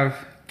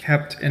have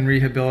kept and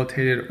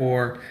rehabilitated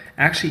or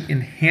actually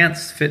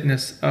enhanced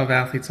fitness of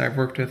athletes I've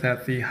worked with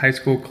at the high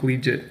school,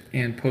 collegiate,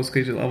 and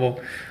post-collegiate level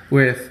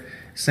with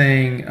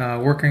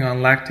working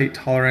on lactate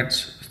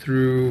tolerance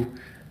through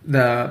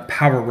the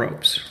power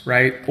ropes,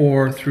 right?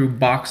 Or through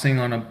boxing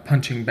on a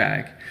punching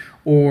bag,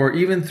 or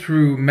even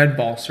through med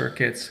ball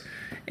circuits,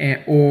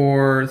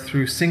 or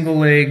through single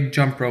leg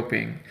jump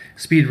roping,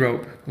 speed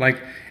rope.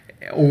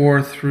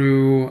 or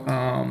through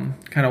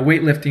kind of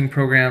weightlifting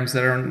programs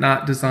that are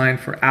not designed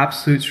for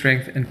absolute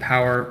strength and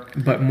power,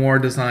 but more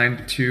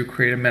designed to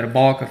create a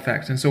metabolic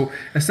effect. And so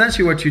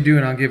essentially what you do,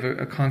 and I'll give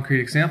a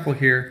concrete example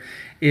here,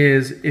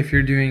 is if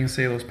you're doing,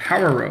 say, those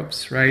power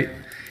ropes, right?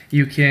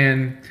 You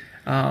can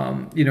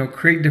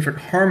create different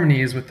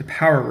harmonies with the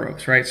power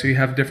ropes, right? So you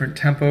have different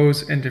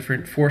tempos and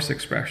different force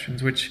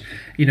expressions, which,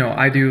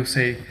 I do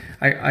say,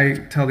 I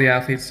tell the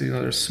athletes,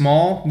 there's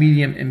small,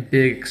 medium, and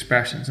big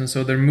expressions. And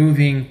so they're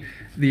moving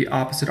the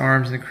opposite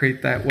arms and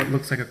create that, what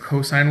looks like a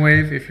cosine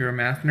wave if you're a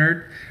math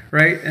nerd,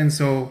 right? And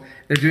so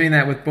they're doing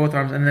that with both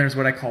arms. And there's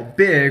what I call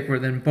big, where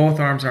then both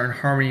arms are in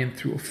harmony and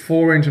through a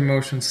full range of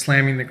motion,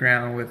 slamming the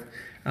ground with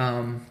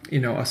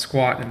a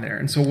squat in there.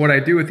 And so what I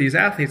do with these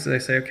athletes is I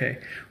say, okay,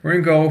 we're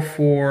going to go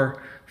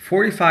for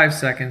 45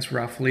 seconds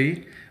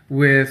roughly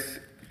with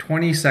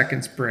 20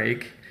 seconds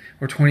break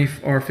or 20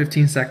 or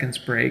 15 seconds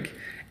break.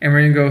 And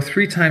we're going to go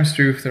 3 times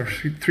through for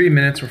 3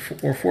 minutes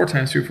or 4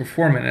 times through for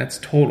 4 minutes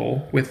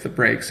total with the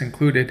breaks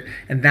included.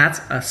 And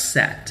that's a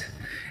set.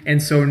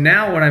 And so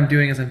now what I'm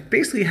doing is I'm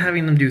basically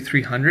having them do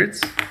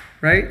 300s,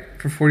 right?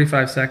 For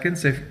 45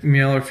 seconds, if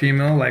male or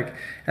female, like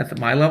at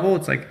my level,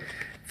 it's like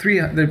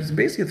there's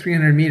basically a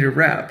 300 meter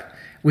rep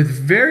with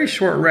very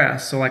short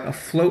rests, so like a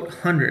float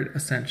 100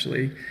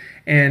 essentially,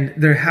 and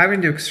they're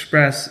having to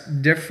express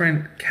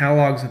different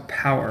catalogs of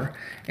power,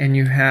 and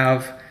you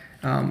have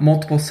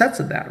multiple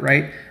sets of that,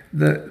 right?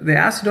 The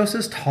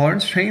acidosis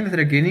tolerance training that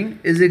they're getting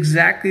is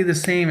exactly the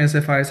same as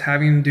if I was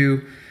having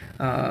to do,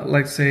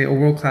 like say a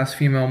world-class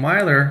female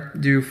miler,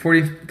 do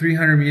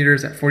 300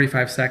 meters at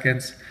 45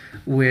 seconds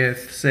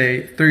with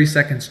say 30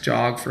 seconds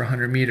jog for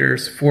 100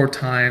 meters 4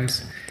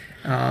 times,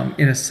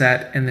 in a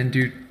set, and then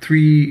do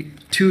 2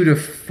 to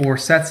 4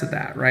 sets of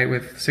that, right,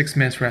 with 6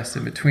 minutes rest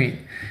in between.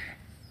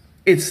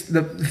 It's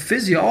the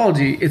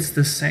physiology, it's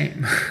the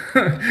same.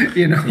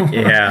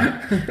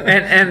 Yeah.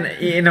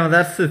 And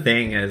that's the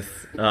thing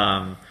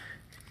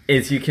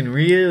is you can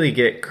really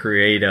get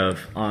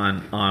creative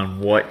on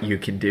what you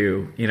can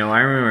do. I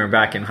remember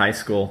back in high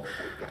school,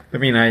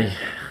 I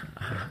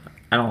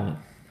don't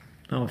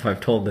know if I've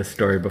told this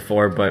story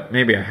before, but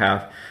maybe I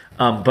have.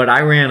 But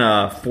I ran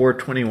a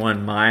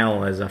 4:21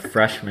 mile as a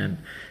freshman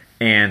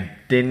and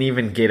didn't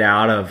even get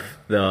out of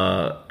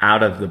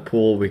the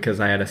pool because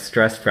I had a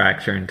stress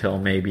fracture until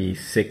maybe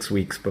 6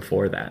 weeks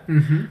before that,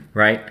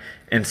 right?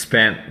 And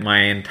spent my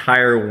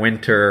entire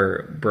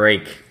winter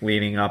break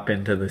leading up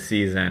into the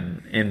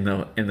season in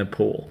the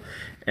pool.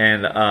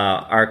 And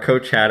our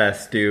coach had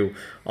us do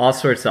all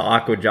sorts of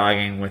aqua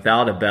jogging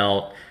without a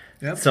belt.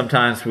 Yep.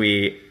 Sometimes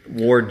we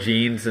wore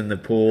jeans in the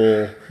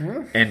pool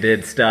and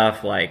did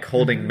stuff like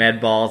holding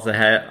med balls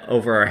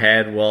over our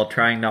head while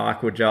trying to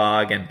aqua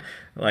jog, and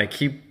like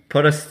he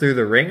put us through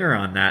the ringer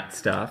on that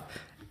stuff,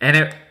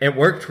 and it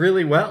worked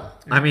really well.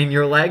 I mean,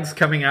 your legs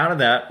coming out of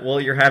that,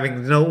 well, you're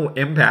having no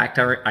impact.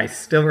 I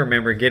still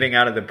remember getting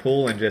out of the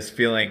pool and just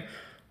feeling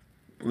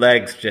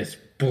legs just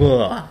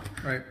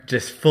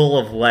just full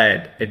of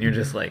lead, and you're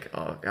just like,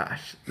 oh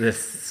gosh, this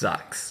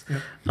sucks.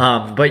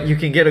 Yep. But you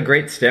can get a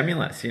great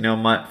stimulus.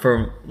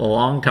 For a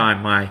long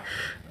time, my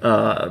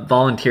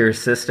volunteer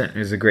assistant,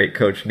 who's a great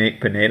coach,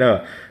 Nate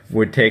Pineda,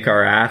 would take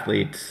our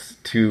athletes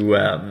to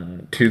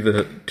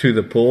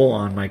the pool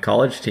on my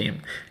college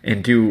team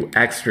and do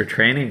extra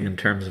training in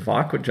terms of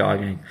aqua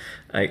jogging,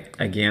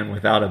 again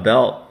without a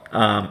belt.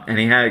 And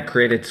he had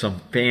created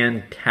some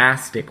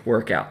fantastic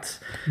workouts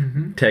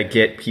to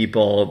get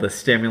people the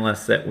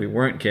stimulus that we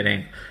weren't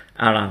getting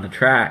out on the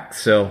track.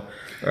 So,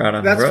 or out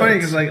on That's the roads. funny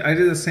because I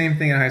did the same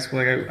thing in high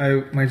school.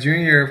 Like my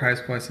junior year of high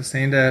school, I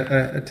sustained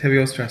a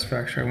tibial stress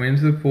fracture. I went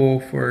into the pool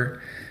for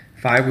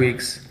 5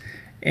 weeks,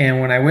 and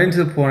when I went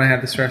into the pool and I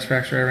had the stress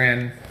fracture, I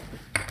ran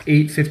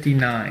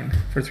 8:59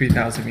 for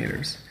 3,000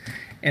 meters,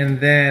 and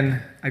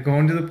then I go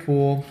into the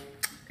pool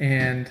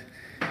and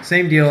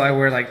same deal, I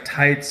wear like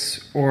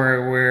tights or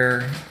I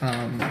wear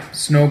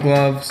snow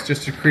gloves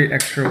just to create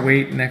extra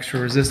weight and extra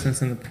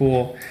resistance in the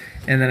pool.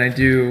 And then I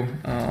do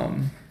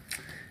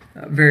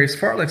various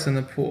fartleks in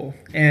the pool.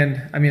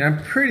 And I mean, I'm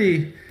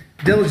pretty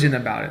diligent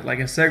about it. Like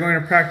instead of going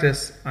to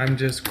practice, I'm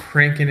just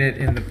cranking it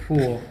in the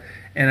pool.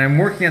 And I'm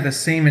working at the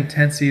same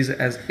intensities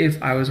as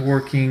if I was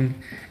working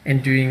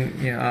and doing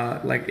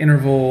like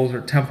intervals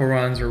or tempo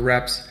runs or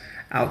reps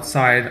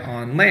outside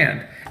on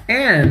land.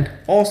 And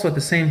also at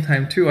the same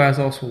time too, I was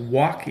also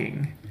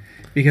walking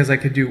because I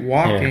could do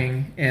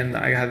walking and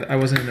I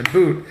wasn't in a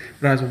boot,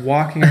 but I was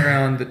walking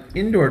around the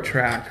indoor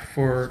track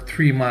for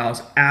 3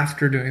 miles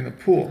after doing the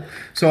pool.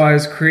 So I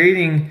was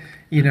creating,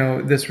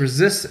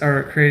 this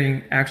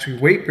creating actually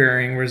weight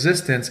bearing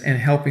resistance and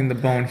helping the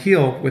bone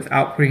heal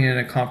without putting it in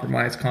a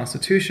compromised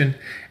constitution.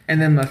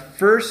 And then the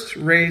first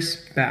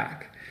race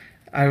back,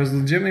 I was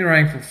legitimately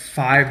running for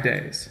 5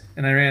 days,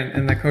 and I ran,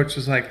 and the coach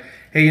was like,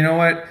 hey, you know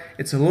what?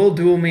 It's a little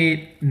dual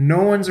meet.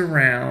 No one's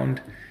around.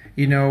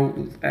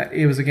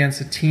 It was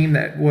against a team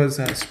that was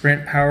a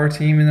sprint power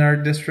team in our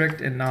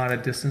district and not a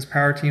distance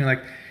power team.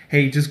 Like,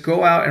 hey, just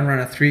go out and run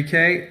a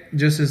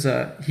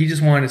 3K. He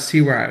just wanted to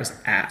see where I was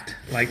at,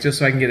 like just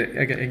so I can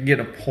get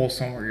a pulse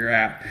on where you're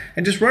at,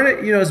 and just run it,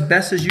 as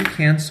best as you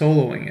can,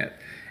 soloing it.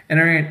 And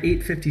I ran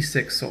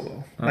 8:56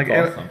 solo. That's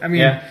awesome. I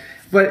mean,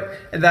 but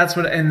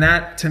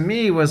that to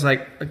me was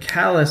like a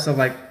catalyst of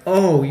like,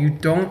 oh, you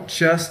don't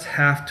just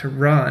have to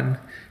run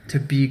to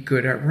be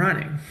good at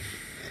running.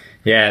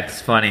 Yeah,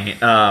 it's funny.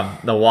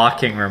 The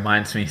walking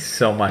reminds me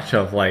so much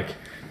of like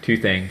two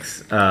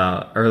things: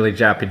 early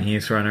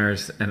Japanese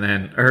runners, and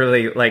then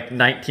early like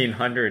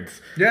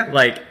 1900s. Yeah,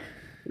 like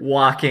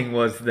walking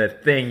was the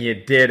thing you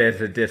did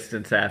as a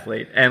distance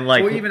athlete, and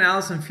like even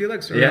Allyson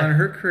Felix early on in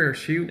her career,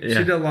 she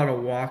did a lot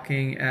of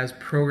walking as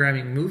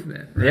programming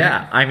movement. Right?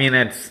 Yeah, I mean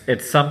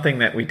it's something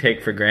that we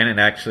take for granted.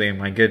 Actually,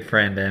 my good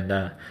friend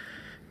and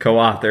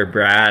co-author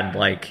Brad,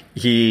 like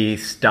he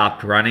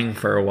stopped running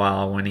for a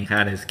while when he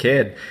had his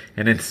kid,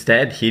 and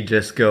instead he'd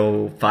just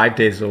go 5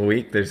 days a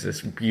week. There's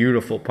this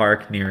beautiful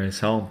park near his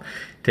home.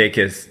 Take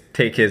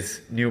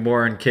his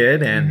newborn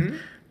kid and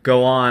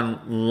go on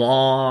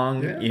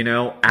long,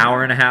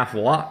 hour and a half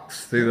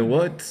walks through the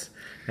woods.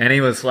 And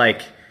he was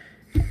like,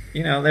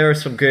 there were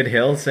some good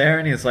hills there,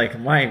 and he was like,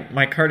 my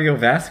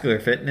cardiovascular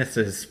fitness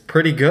is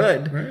pretty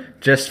good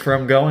just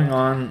from going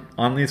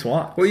on these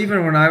walks. Well,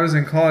 even when I was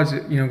in college,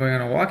 going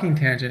on a walking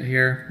tangent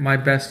here, my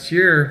best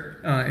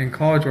year in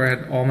college where I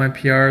had all my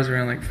PRs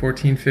around like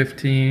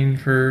 14:15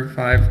 for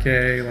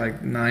 5K,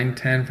 like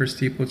 9:10 for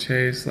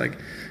steeplechase, like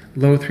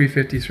low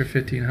 350s for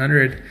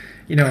 1500.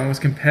 I was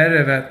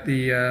competitive at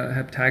the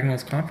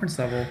heptagonals conference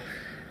level.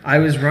 I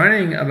was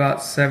running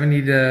about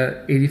 70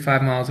 to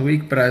 85 miles a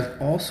week, but I was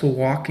also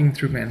walking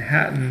through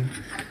Manhattan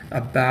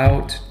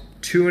about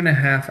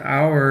 2.5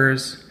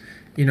 hours,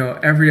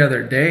 every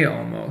other day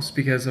almost,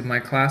 because of my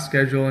class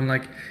schedule. And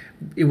like,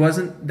 it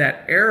wasn't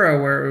that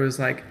era where it was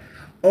like,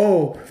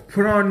 oh,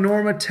 put on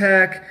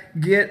Normatec,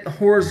 get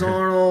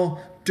horizontal,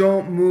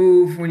 don't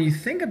move. When you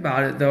think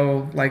about it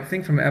though, like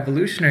think from an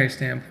evolutionary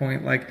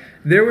standpoint, like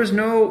there was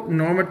no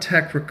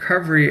Normatec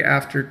recovery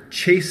after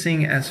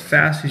chasing as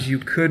fast as you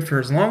could for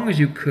as long as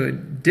you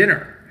could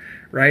dinner,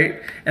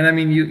 right? And I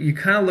mean, you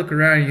kind of look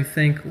around and you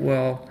think,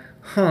 well,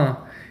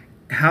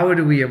 how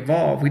did we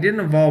evolve? We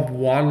didn't evolve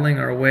waddling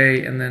our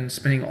way and then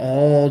spending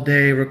all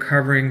day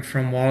recovering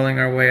from waddling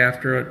our way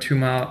after a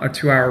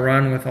 2-hour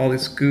run with all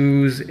these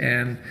SCOOs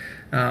and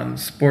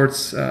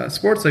sports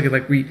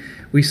like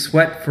we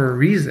sweat for a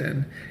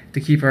reason,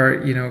 to keep our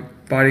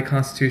body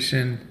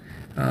constitution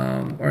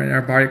or in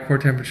our body core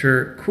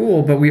temperature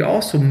cool, but we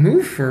also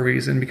move for a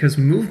reason, because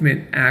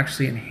movement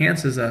actually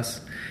enhances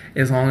us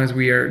as long as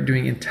we are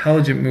doing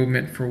intelligent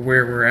movement for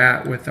where we're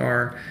at with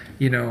our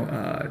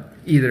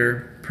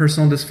either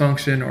personal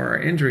dysfunction or our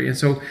injury. And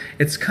so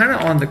it's kind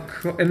of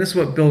and this is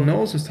what Bill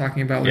Knowles was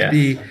talking about, was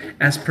be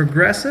as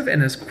progressive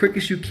and as quick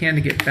as you can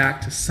to get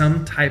back to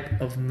some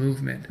type of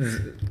movement.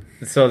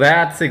 So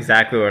that's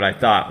exactly what I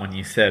thought when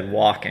you said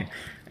walking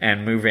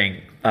and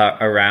moving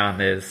around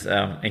is,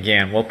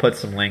 again, we'll put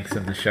some links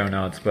in the show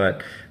notes,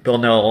 but Bill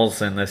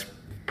Knowles in this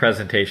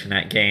presentation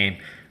at Gain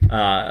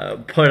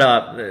put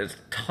up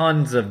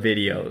tons of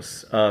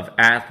videos of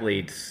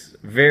athletes,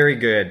 very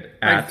good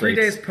athletes. Like 3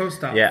 days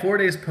post-op, 4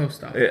 days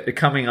post-op.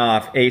 Coming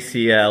off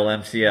ACL,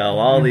 MCL,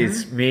 all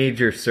these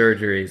major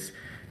surgeries,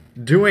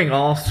 doing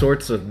all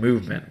sorts of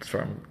movements,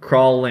 from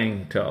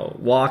crawling to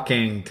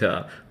walking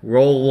to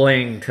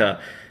rolling to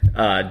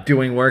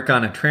doing work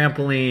on a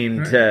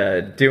trampoline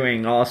to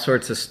doing all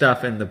sorts of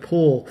stuff in the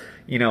pool.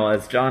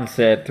 As John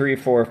said, 3,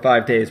 4,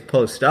 5 days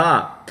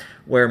post-op,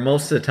 where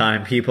most of the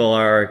time people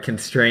are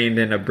constrained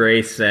in a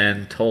brace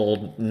and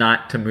told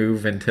not to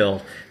move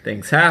until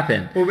things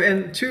happen. Well,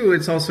 and two,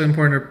 it's also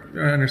important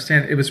to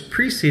understand it was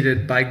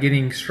preceded by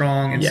getting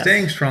strong and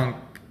staying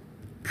strong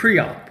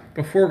pre-op,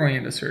 before going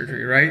into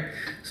surgery, right?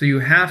 So you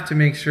have to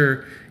make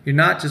sure you're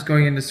not just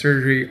going into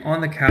surgery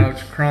on the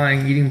couch,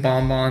 crying, eating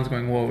bonbons,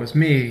 going, woe is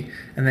me,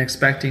 and then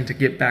expecting to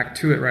get back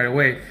to it right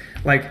away.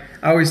 Like,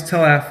 I always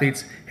tell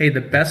athletes, hey,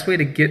 the best way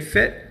to get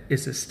fit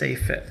is to stay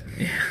fit.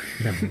 Yeah.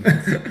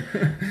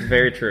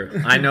 Very true.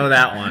 I know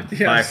that one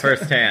by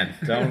firsthand.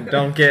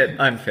 Don't get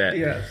unfit.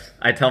 Yes.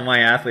 I tell my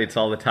athletes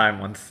all the time,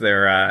 once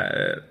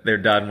they're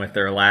done with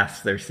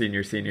their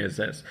seniors,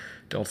 is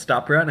don't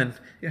stop running.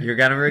 Yeah. You're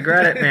gonna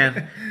regret it,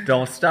 man.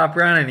 Don't stop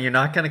running. You're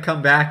not gonna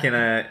come back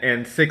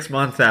in 6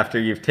 months after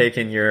you've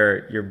taken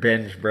your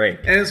binge break.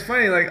 And it's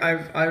funny, like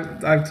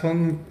I've told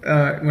them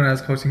when I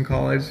was coaching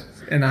college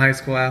and high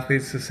school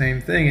athletes the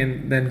same thing,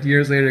 and then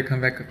years later come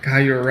back, God,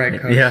 you were right,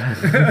 coach.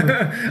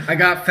 Yeah. I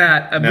got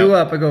fat. I blew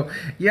up. I go,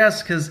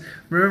 yes, because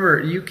remember,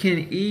 you can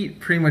eat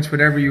pretty much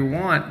whatever you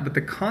want, but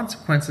the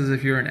consequences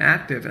if you're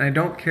inactive, and I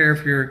don't care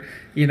if you're,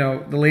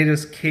 the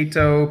latest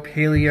keto,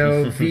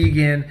 paleo,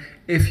 vegan,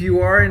 if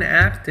you are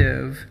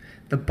inactive,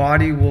 the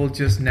body will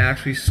just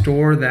naturally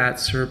store that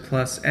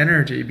surplus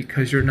energy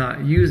because you're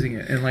not using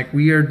it. And like,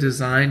 we are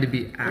designed to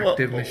be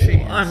active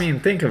machines. I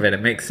mean, think of it.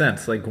 It makes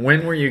sense. Like,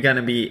 when were you going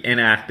to be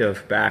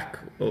inactive back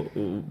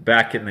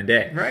back in the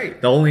day. Right.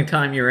 The only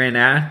time you're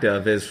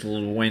inactive is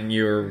when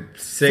you're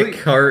sick, Sleep.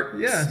 hurt,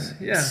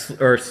 Yes.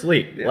 or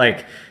sleep. Yeah.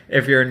 Like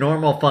if you're a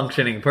normal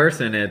functioning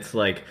person, it's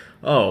like,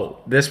 oh,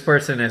 this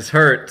person is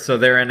hurt, so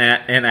they're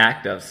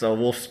inactive. So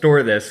we'll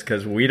store this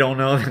because we don't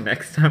know the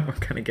next time we're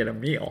going to get a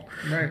meal.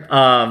 Right.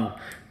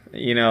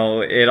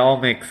 It all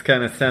makes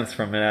kind of sense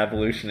from an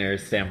evolutionary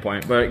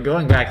standpoint. But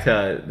going back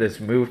to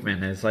this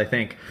movement is, I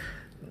think,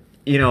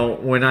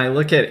 when I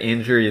look at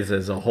injuries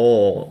as a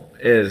whole,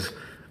 is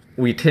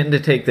we tend to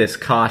take this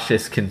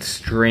cautious,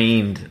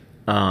 constrained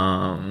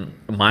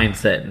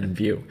mindset and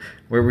view,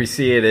 where we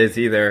see it as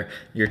either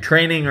you're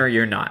training or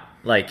you're not.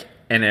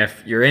 And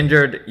if you're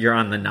injured, you're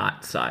on the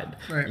not side.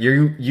 Right.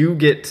 You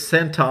get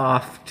sent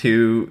off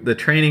to the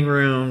training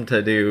room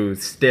to do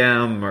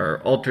STEM or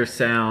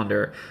ultrasound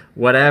or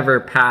whatever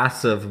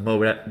passive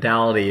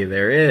modality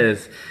there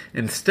is,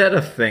 instead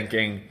of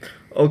thinking,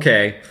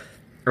 okay,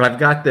 I've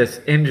got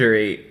this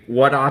injury,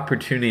 what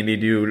opportunity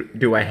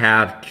do I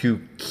have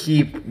to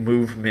keep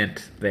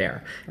movement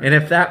there? And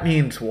if that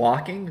means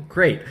walking,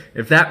 great.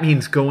 If that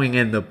means going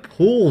in the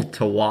pool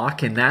to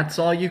walk and that's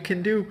all you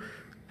can do,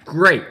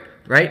 great,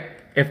 right?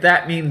 If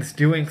that means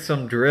doing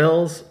some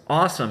drills,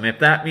 awesome. If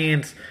that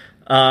means,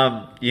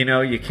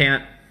 you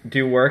can't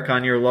do work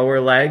on your lower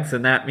legs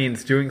and that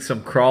means doing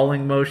some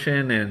crawling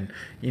motion and,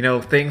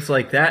 things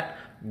like that,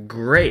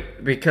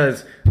 great.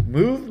 Because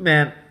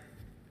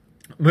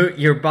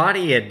your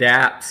body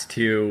adapts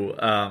to,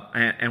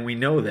 and we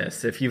know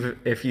this. If you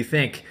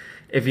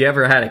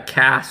ever had a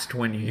cast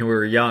when you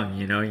were young,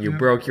 you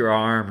broke your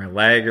arm or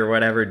leg or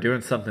whatever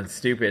doing something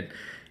stupid,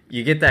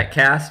 you get that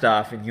cast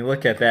off and you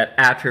look at that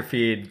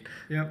atrophied,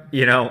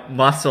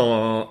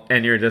 muscle,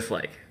 and you're just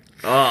like,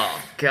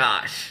 oh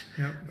gosh,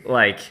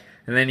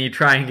 and then you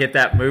try and get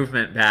that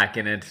movement back,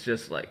 and it's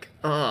just like,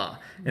 oh.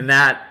 And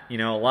that, a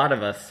lot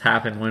of us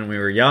happened when we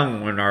were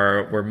young, when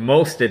we're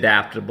most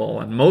adaptable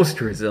and most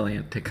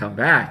resilient to come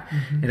back.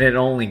 Mm-hmm. And it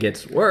only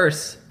gets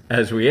worse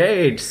as we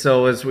age.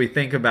 So as we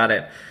think about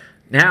it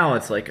now,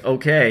 it's like,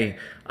 okay,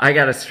 I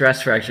got a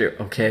stress fracture.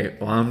 Okay,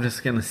 well, I'm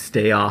just going to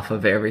stay off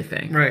of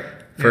everything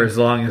for as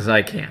long as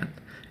I can.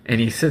 And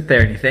you sit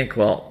there and you think,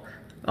 well,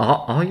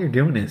 all you're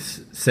doing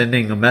is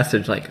sending a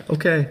message like,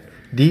 okay,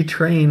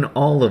 detrain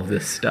all of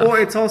this stuff. Well,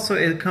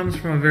 it comes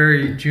from a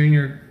very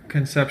junior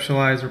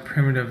conceptualized or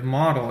primitive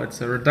model. It's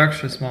a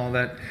reductionist model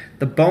that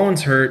the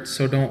bones hurt,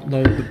 so don't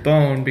load the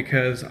bone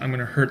because I'm going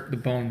to hurt the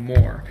bone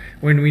more.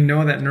 When we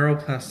know that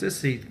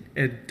neuroplasticity,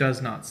 it does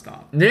not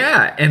stop.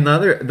 Yeah, and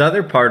the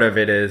other part of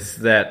it is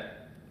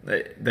that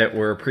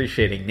we're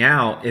appreciating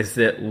now is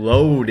that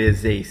load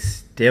is a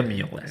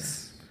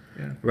stimulus.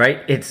 Yeah.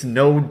 Right? It's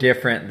no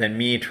different than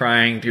me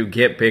trying to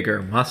get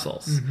bigger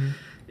muscles. Mm-hmm.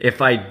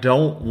 If I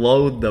don't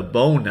load the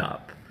bone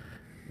up,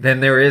 then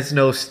there is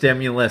no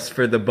stimulus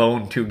for the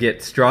bone to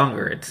get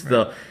stronger. It's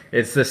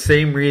the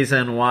same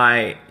reason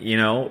why,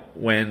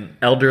 when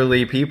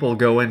elderly people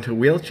go into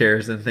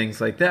wheelchairs and things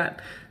like that,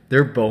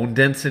 their bone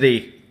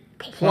density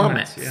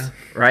plummets,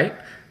 right?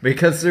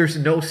 Because there's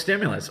no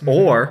stimulus. Mm-hmm.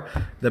 Or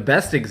the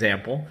best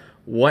example,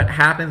 what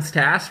happens to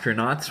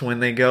astronauts when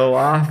they go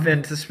off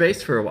into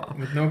space for a while?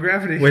 With no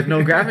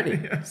gravity.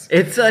 Yes.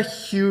 It's a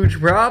huge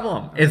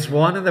problem. It's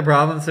one of the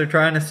problems they're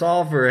trying to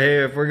solve for,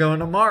 hey, if we're going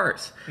to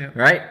Mars,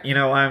 right?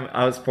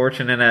 I was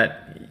fortunate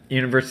at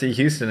University of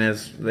Houston,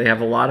 as they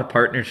have a lot of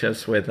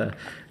partnerships with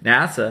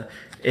NASA,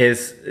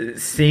 is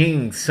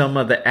seeing some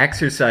of the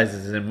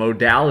exercises and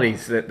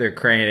modalities that they're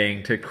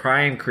creating to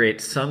try and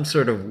create some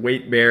sort of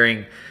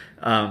weight-bearing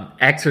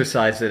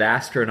exercise that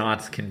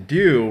astronauts can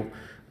do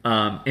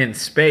in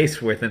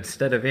space with,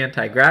 instead of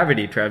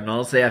anti-gravity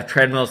treadmills, they have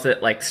treadmills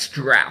that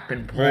strap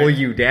and pull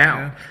you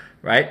down,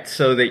 right?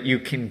 So that you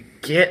can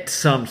get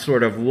some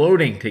sort of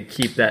loading to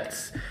keep that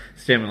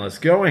stimulus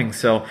going.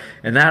 So,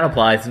 and that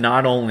applies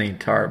not only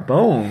to our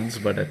bones,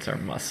 but it's our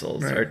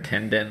muscles, our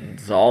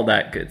tendons, all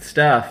that good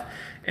stuff.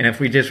 And if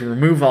we just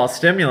remove all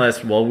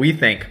stimulus, well, we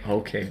think,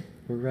 okay,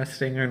 we're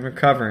resting and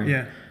recovering.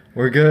 Yeah.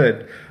 We're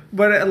good.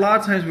 But a lot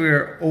of times we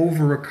are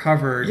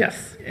over-recovered.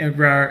 Yes.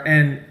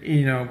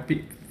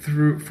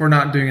 For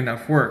not doing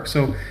enough work.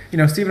 So,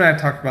 Steve and I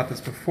have talked about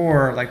this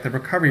before, like the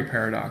recovery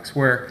paradox,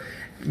 where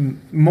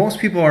most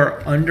people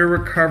are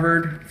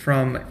under-recovered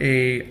from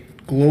a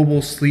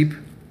global sleep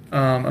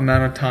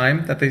amount of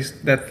time that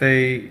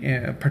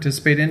they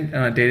participate in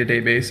on a day-to-day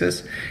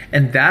basis.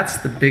 And that's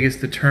the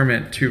biggest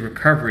determinant to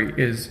recovery,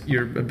 is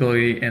your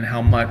ability and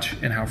how much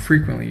and how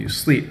frequently you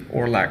sleep,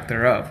 or lack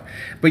thereof.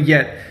 But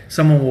yet,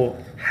 someone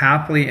will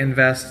happily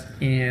invest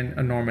in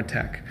a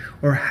Normatec,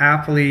 or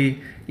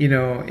happily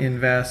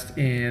invest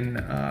in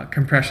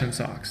compression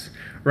socks,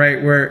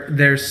 right? Where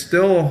there's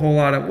still a whole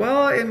lot of,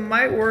 well, it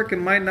might work, it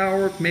might not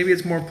work, maybe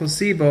it's more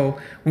placebo,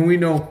 when we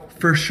know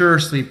for sure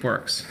sleep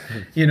works,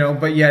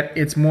 but yet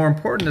it's more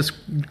important to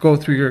go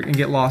through and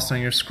get lost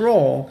on your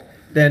scroll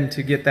than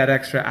to get that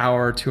extra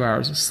hour or 2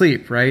 hours of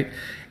sleep, right?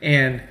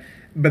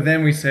 But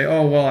then we say,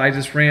 oh, well, I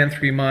just ran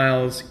 3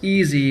 miles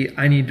easy,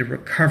 I need to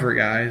recover,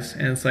 guys.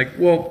 And it's like,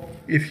 well,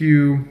 if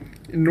you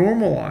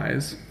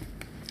normalize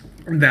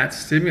that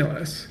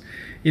stimulus,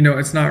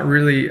 it's not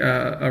really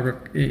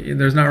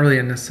there's not really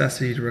a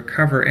necessity to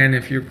recover. And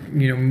if you're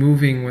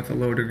moving with a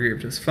low degree of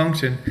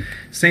dysfunction,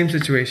 same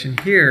situation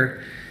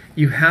here.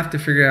 You have to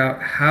figure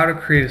out how to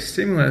create a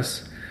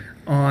stimulus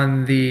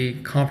on the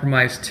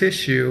compromised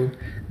tissue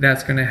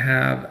that's going to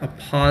have a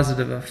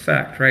positive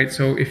effect, right?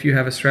 So if you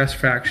have a stress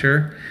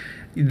fracture,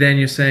 then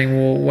you're saying,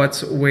 well,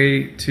 what's a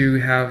way to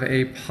have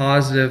a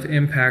positive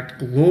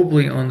impact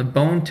globally on the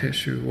bone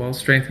tissue? Well,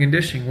 strength and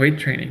conditioning, weight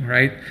training,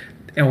 right?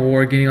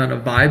 Or getting on a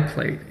vibe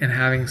plate and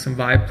having some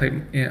vibe plate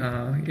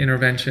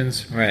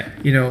interventions, right?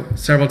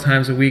 Several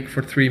times a week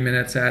for 3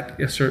 minutes at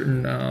a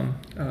certain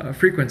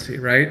frequency,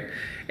 right?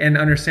 And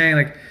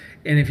understanding,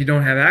 and if you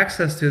don't have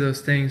access to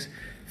those things,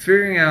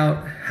 figuring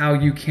out how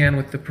you can,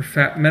 with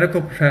the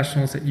medical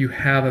professionals that you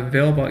have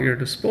available at your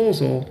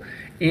disposal,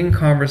 in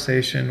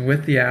conversation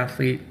with the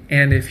athlete,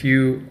 and if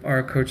you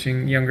are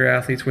coaching younger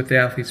athletes, with the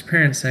athlete's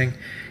parents, saying,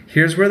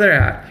 here's where they're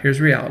at,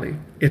 here's reality.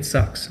 It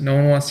sucks. No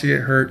one wants to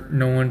get hurt.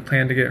 No one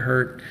planned to get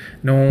hurt.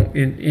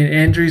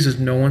 Injuries is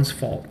no one's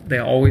fault.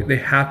 They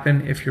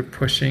happen if you're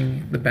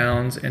pushing the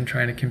bounds and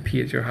trying to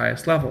compete at your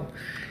highest level.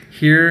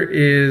 Here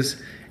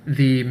is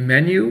the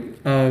menu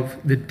of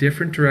the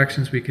different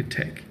directions we could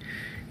take.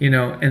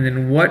 And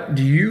then what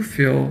do you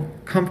feel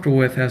comfortable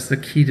with as the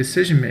key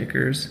decision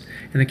makers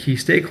and the key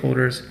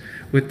stakeholders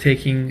with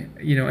taking,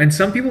 and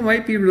some people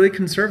might be really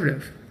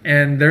conservative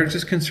and they're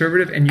just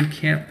conservative and you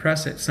can't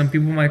press it. Some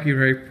people might be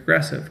very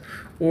progressive,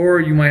 or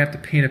you might have to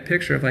paint a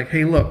picture of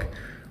hey, look,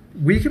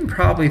 we can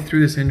probably through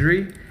this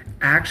injury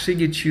actually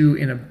get you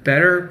in a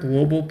better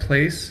global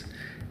place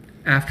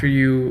after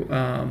you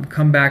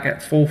come back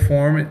at full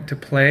form to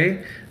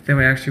play than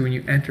when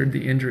you entered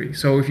the injury.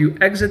 So if you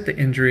exit the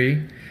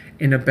injury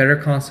in a better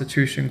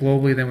constitution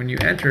globally than when you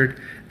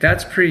entered,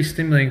 that's pretty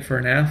stimulating for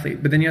an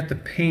athlete. But then you have to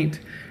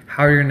paint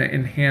how you're going to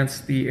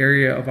enhance the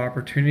area of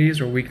opportunities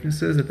or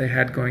weaknesses that they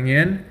had going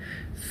in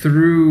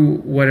through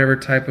whatever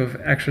type of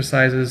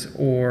exercises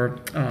or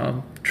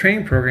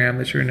training program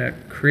that you're going to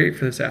create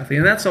for this athlete.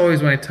 And that's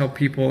always when I tell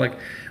people,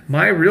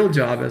 my real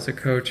job as a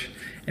coach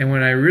and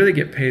when I really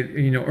get paid,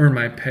 earn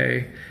my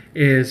pay,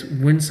 is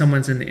when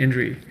someone's in the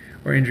injury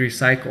or injury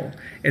cycle.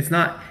 It's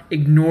not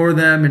ignore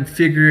them and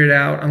figure it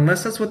out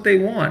unless that's what they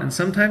want. And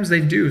sometimes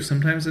they do.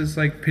 Sometimes it's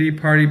pity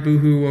party,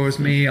 boohoo, woe is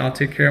me, I'll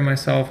take care of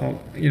myself.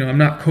 I'm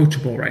not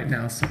coachable right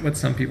now. So what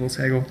some people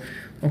say, I go,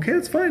 okay,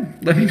 that's fine.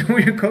 Let me know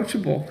when you're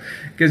coachable,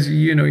 because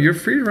you're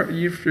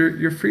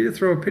free to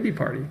throw a pity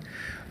party.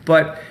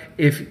 But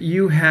if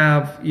you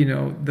have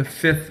the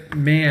fifth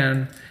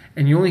man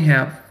and you only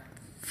have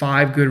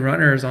 5 good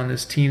runners on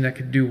this team that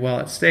could do well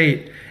at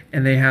state,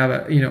 and they have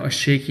a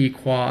shaky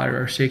quad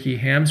or a shaky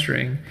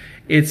hamstring,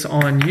 it's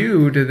on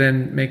you to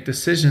then make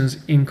decisions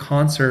in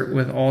concert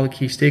with all the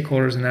key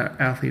stakeholders in that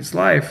athlete's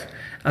life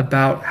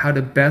about how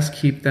to best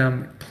keep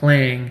them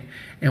playing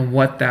and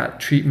what that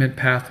treatment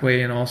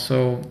pathway and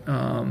also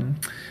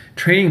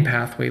training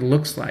pathway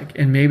looks like.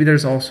 And maybe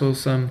there's also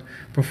some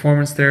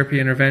performance therapy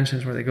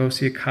interventions where they go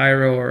see a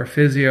chiro or a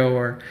physio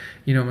or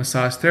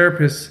massage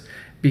therapist,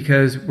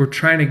 because we're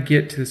trying to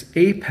get to this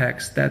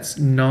apex that's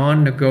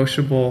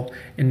non-negotiable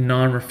and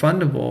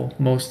non-refundable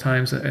most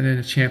times in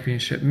a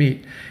championship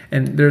meet.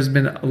 And there's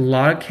been a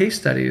lot of case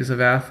studies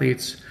of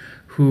athletes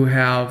who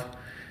have,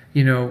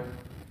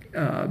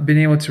 been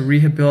able to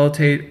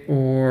rehabilitate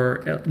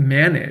or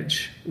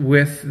manage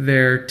with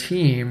their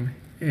team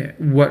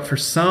what for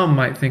some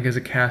might think is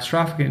a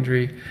catastrophic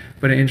injury,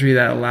 but an injury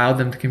that allowed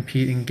them to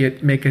compete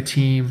and make a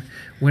team,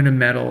 win a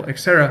medal,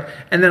 etc.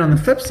 And then on the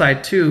flip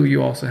side too,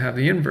 you also have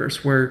the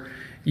inverse, where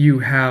you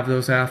have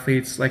those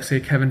athletes like, say,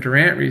 Kevin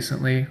Durant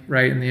recently,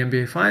 right, in the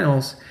NBA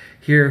Finals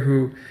here,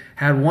 who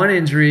had one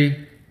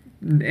injury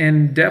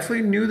and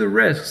definitely knew the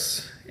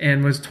risks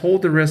and was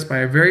told the risk by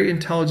a very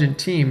intelligent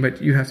team,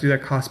 but you have to do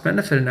that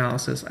cost-benefit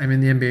analysis. I'm in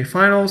the NBA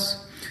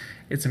Finals.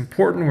 It's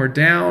important. We're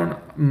down.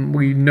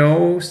 We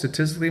know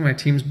statistically my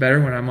team's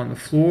better when I'm on the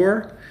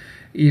floor,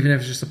 even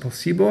if it's just a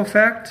placebo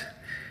effect.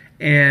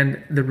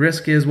 And the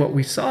risk is what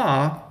we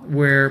saw,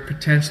 where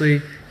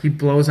potentially he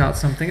blows out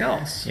something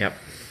else. Yep.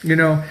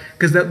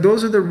 Because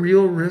those are the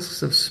real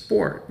risks of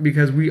sport,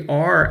 because we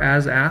are,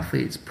 as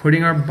athletes,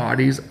 putting our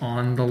bodies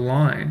on the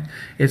line.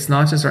 It's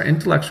not just our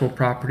intellectual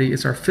property,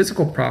 it's our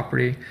physical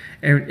property.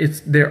 And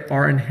there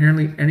are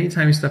inherently,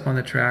 anytime you step on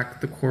the track,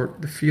 the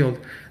court, the field,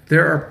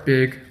 there are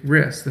big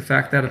risks. The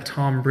fact that a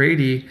Tom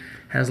Brady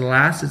has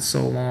lasted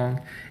so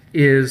long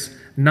is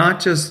not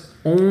just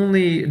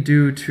only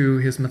due to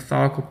his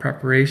methodical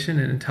preparation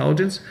and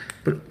intelligence,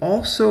 but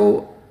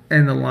also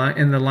in the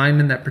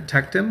linemen that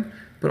protect him,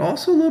 but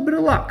also a little bit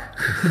of luck.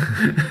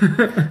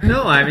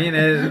 No, I mean,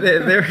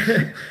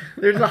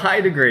 there's a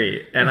high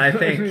degree, and I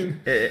think,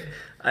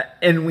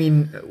 and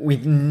we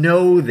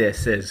know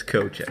this as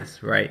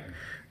coaches, right?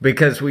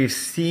 Because we've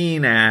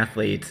seen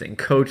athletes and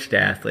coached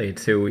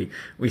athletes who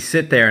we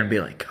sit there and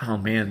be like, oh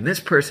man, this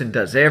person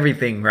does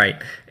everything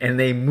right, and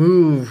they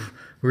move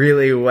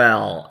really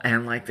well,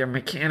 and their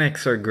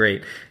mechanics are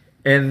great,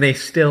 and they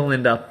still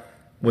end up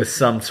with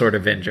some sort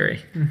of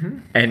injury.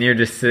 And you're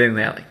just sitting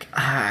there like,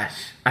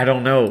 gosh, I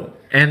don't know.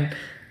 And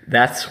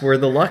that's where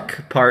the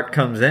luck part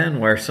comes in,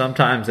 where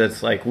sometimes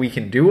it's like we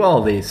can do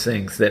all these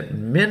things that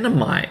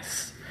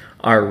minimize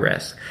our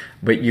risk,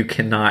 but you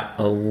cannot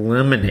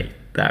eliminate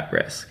that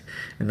risk.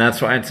 And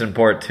that's why it's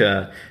important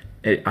to,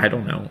 I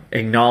don't know,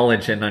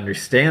 acknowledge and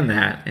understand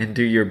that and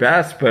do your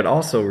best, but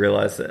also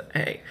realize that,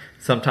 hey,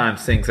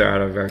 sometimes things are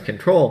out of our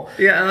control.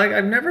 Yeah, like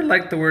I've never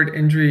liked the word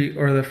injury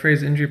or the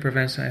phrase injury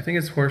prevention. I think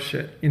it's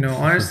horseshit. You know,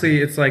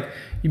 honestly, it's like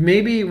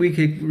maybe we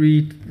could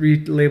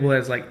relabel it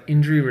as like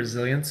injury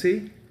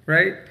resiliency,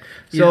 right?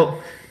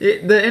 So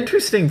the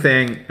interesting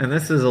thing, and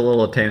this is a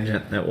little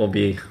tangent that will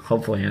be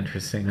hopefully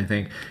interesting, I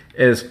think,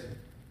 is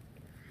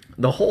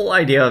the whole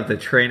idea of the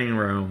training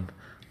room,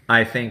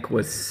 I think,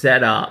 was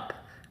set up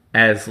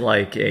as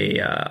like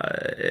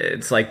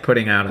it's like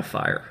putting out a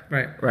fire.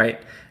 Right?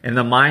 And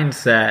the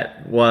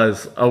mindset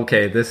was,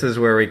 okay, this is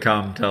where we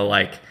come to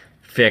like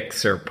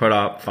fix or put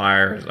out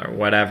fires or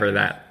whatever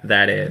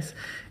that is.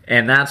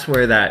 And that's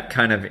where that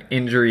kind of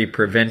injury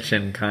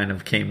prevention kind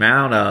of came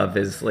out of,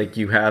 is like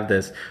you have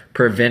this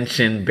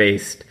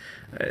prevention-based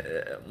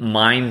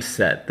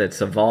mindset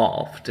that's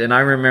evolved. And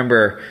I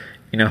remember,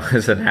 you know,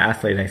 as an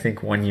athlete, I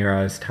think one year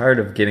I was tired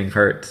of getting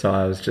hurt, so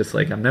I was just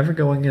like, I'm never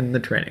going in the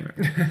training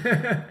room.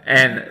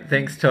 And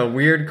thanks to a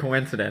weird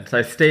coincidence,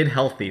 I stayed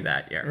healthy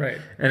that year.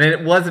 Right. And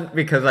it wasn't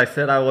because I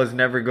said I was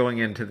never going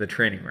into the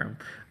training room.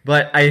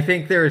 But I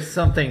think there is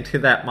something to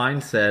that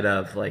mindset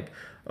of like,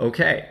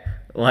 okay,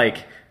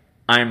 like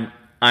I'm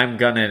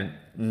gonna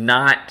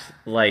not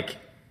like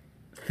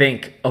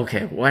think,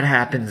 okay, what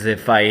happens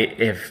if I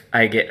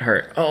get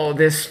hurt? Oh,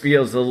 this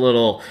feels a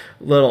little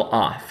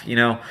off, you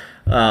know.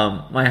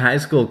 My high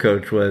school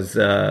coach was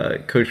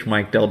Coach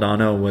Mike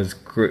Deldano was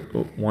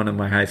one of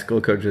my high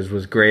school coaches,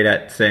 was great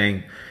at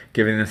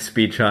giving a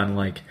speech on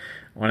like,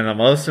 one of the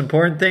most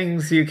important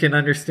things you can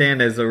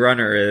understand as a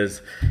runner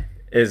is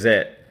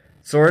it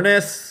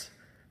soreness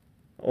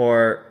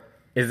or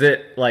is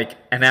it like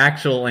an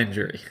actual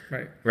injury?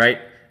 Right?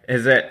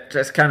 Is it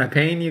just kind of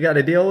pain you got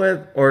to deal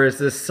with, or is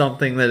this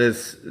something that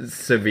is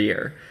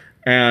severe?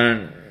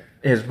 And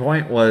his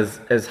point was,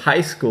 as high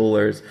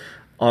schoolers,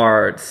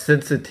 our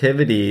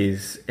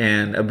sensitivities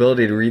and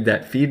ability to read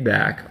that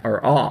feedback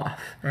are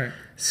off. Right.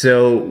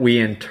 So we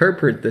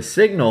interpret the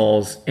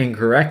signals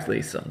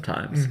incorrectly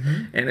sometimes.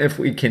 And if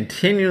we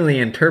continually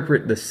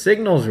interpret the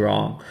signals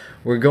wrong,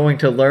 we're going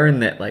to learn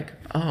that like,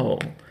 oh,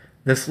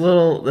 this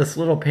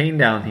little pain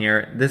down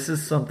here, this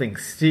is something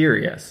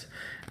serious.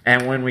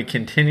 And when we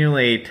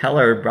continually tell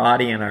our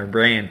body and our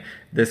brain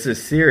this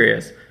is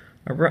serious,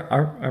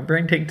 our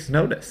brain takes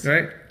notice.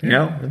 Right. You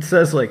know, it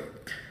says like,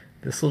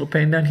 this little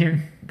pain down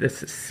here,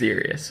 this is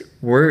serious.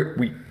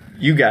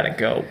 You got to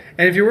go.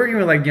 And if you're working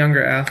with like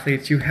younger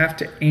athletes, you have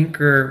to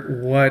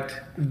anchor what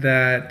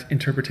that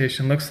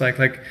interpretation looks like.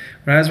 Like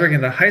when I was working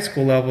at the high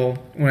school level,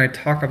 when I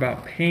talk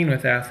about pain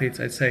with athletes,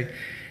 I'd say,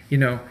 you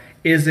know,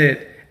 is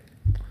it,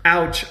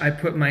 ouch, I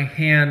put my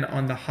hand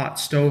on the hot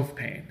stove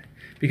pain?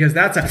 Because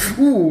that's a,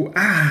 ooh,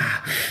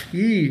 ah,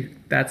 ee,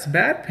 that's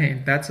bad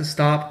pain. That's a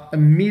stop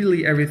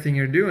immediately everything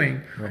you're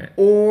doing. Right.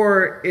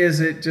 Or is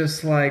it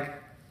just like,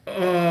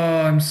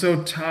 oh, I'm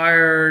so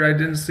tired, I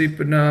didn't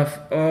sleep enough,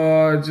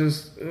 oh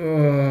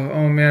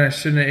man, I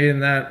shouldn't have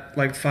eaten that,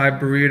 like 5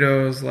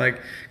 burritos, like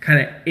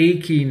kind of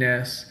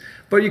achiness.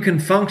 But you can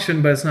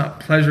function, but it's not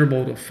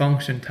pleasurable to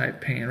function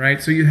type pain,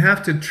 right? So you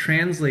have to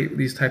translate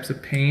these types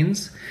of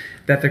pains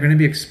that they're going to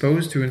be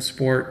exposed to in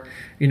sport,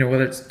 you know,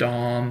 whether it's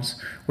DOMS,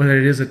 whether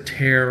it is a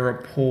tear or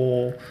a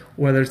pull,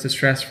 whether it's a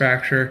stress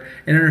fracture,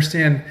 and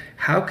understand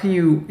how can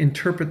you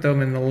interpret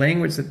them in the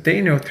language that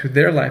they know through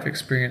their life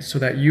experience so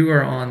that you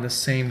are on the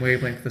same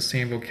wavelength, the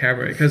same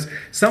vocabulary. Because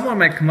someone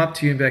might come up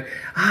to you and be like,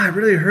 it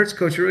really hurts,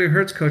 coach, it really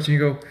hurts, coach. And you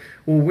go,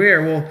 well,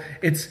 where? Well,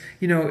 it's,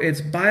 you know,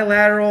 it's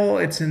bilateral,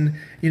 it's in,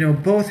 you know,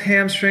 both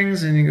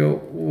hamstrings. And you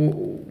go,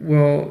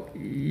 well,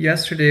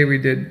 yesterday we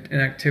did an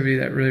activity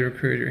that really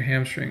recruited your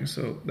hamstrings,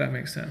 so that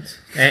makes sense.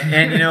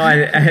 And you know,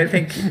 I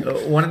think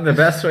one of the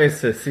best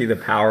ways to see the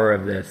power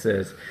of this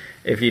is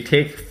if you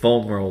take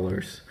foam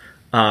rollers,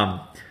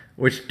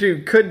 which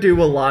could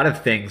do a lot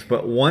of things,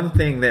 but one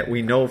thing that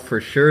we know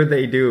for sure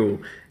they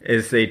do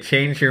is they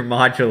change your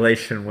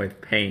modulation with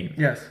pain.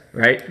 Yes.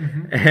 Right?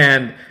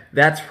 And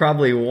that's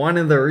probably one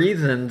of the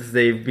reasons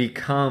they've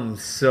become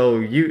so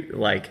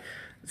utilized,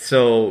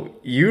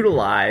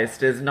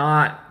 is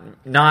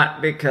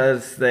not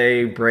because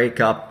they break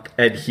up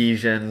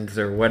adhesions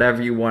or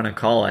whatever you want to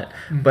call it,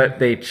 but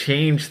they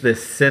change the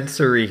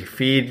sensory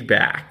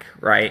feedback,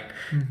 right?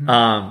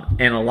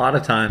 And a lot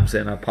of times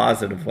in a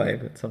positive way,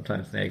 but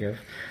sometimes negative.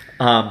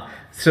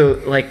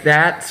 So like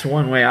that's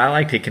one way I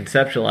like to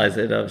conceptualize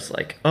it. I was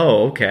like,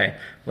 oh, okay,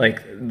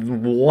 like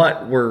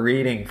what we're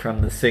reading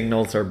from the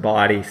signals our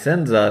body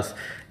sends us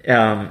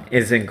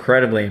is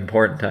incredibly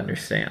important to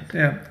understand.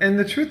 Yeah, and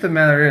the truth of the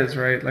matter is,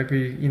 right, like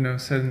we, you know,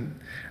 said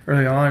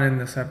early on in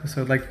this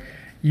episode, like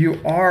you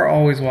are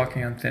always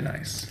walking on thin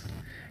ice,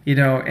 you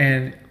know,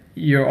 and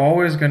you're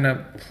always going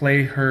to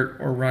play hurt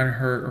or run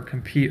hurt or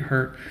compete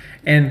hurt.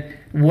 And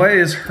what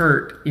is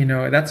hurt?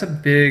 That's a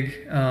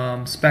big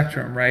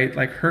spectrum, right?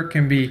 Like hurt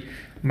can be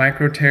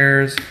micro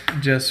tears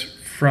just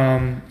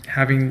from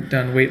having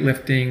done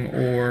weightlifting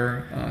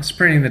or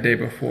sprinting the day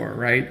before,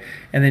 right?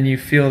 And then you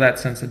feel that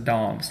sense of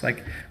DOMS,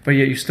 but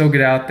yet you still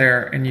get out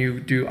there and you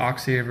do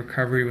oxidative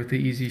recovery with the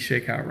easy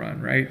shakeout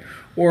run, right?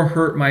 Or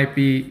hurt might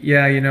be,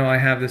 I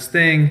have this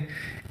thing,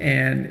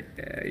 and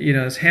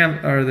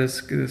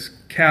this this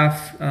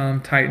calf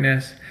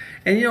tightness,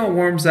 and it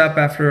warms up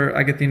after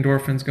I get the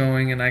endorphins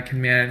going and I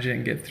can manage it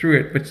and get through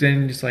it. But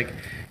then just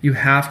you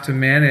have to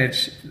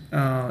manage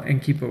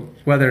and keep a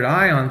weathered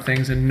eye on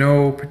things and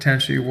know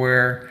potentially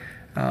where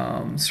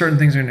certain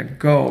things are going to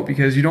go,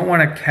 because you don't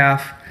want a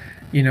calf,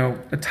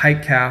 a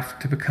tight calf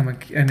to become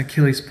an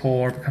Achilles pull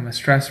or become a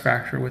stress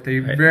fracture, what they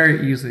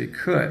very easily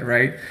could,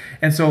 right?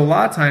 And so a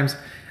lot of times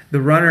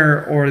the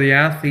runner or the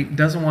athlete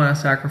doesn't want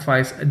to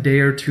sacrifice a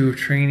day or two of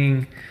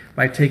training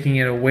by taking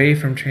it away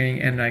from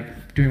training and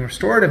doing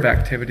restorative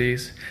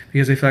activities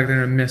because they feel like they're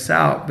going to miss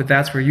out. But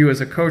that's where you as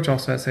a coach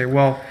also have to say,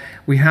 well,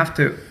 we have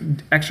to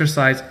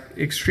exercise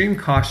extreme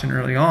caution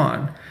early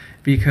on,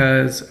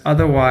 because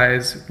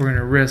otherwise we're going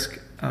to risk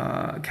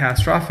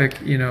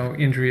catastrophic,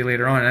 injury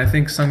later on. And I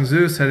think Sun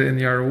Tzu said it in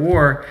The Art of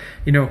War,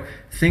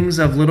 things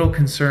of little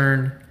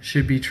concern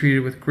should be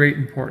treated with great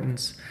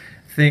importance.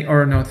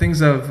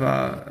 Things of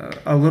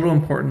a little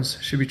importance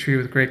should be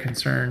treated with great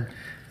concern.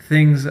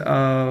 Things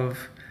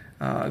of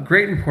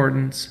great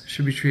importance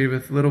should be treated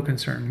with little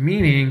concern,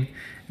 meaning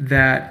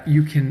that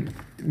you can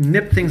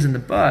nip things in the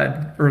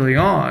bud early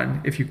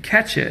on if you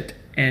catch it,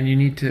 and you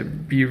need to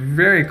be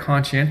very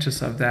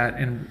conscientious of that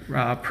and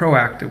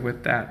proactive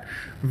with that,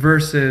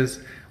 versus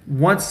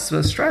once it's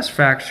a stress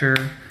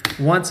fracture,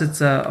 once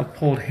it's a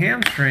pulled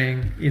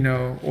hamstring,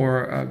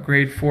 or a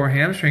grade 4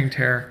 hamstring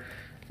tear,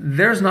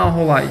 there's not a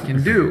whole lot you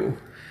can do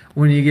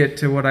when you get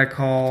to what I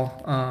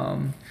call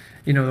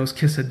those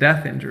kiss of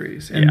death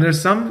injuries. And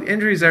there's some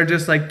injuries that are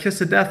just like kiss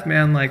of death,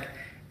 man,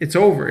 it's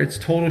over, it's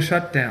total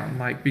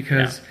shutdown,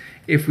 because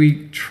if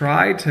we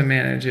try to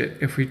manage it,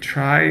 if we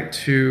try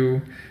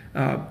to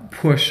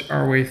push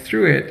our way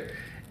through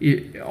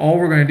it, all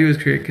we're going to do is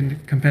create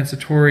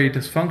compensatory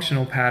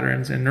dysfunctional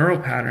patterns and neural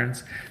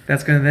patterns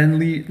that's going to then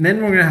lead,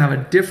 then we're going to have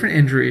a different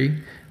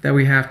injury that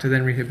we have to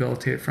then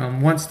rehabilitate from.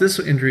 Once this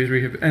injury is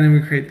rehabilitated, and then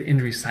we create the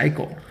injury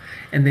cycle.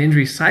 And the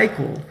injury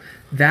cycle,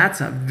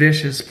 that's a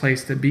vicious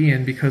place to be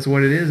in, because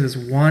what it is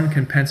one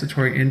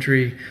compensatory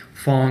injury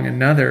following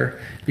another,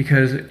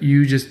 because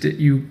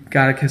you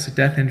got a kiss of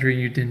death injury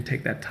and you didn't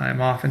take that time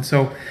off. And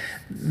so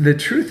the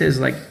truth is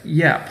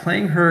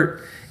playing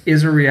hurt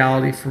is a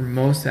reality for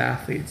most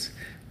athletes,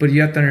 but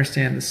you have to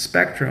understand the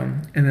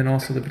spectrum and then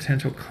also the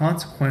potential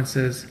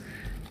consequences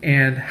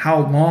and how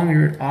long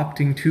you're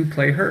opting to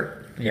play hurt.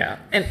 Yeah.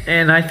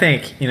 And I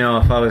think,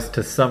 if I was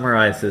to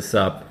summarize this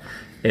up,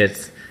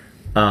 it's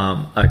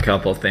a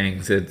couple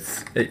things.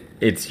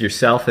 It's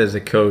yourself as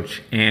a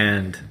coach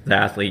and the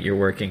athlete you're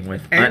working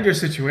with, and your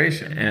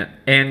situation,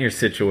 and your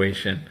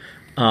situation.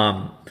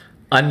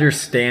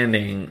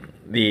 Understanding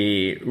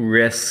the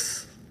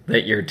risks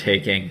that you're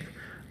taking,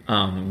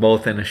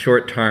 both in a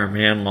short term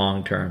and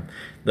long term,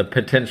 the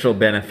potential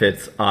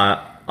benefits,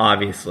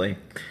 obviously,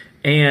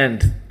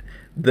 and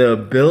the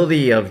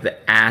ability of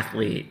the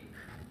athlete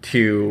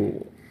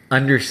to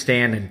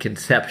understand and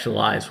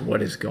conceptualize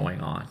what is going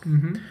on.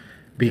 Mm-hmm.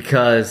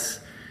 Because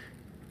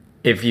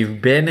if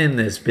you've been in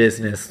this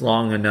business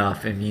long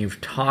enough and you've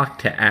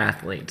talked to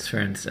athletes, for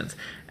instance,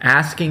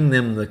 asking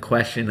them the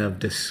question of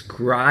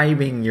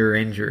describing your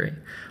injury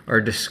or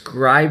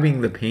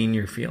describing the pain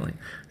you're feeling,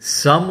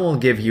 some will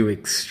give you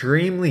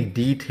extremely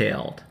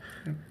detailed,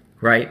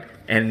 right?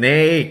 And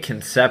they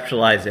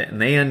conceptualize it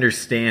and they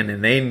understand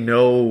and they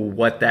know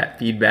what that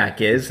feedback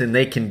is, and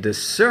they can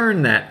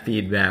discern that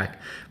feedback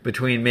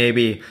between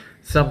maybe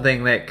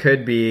something that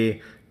could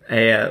be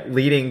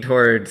leading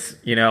towards,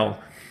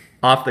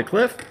 off the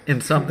cliff,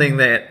 and something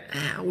that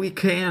we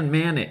can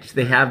manage.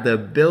 They have the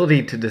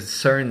ability to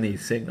discern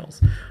these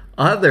signals.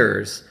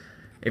 Others,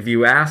 if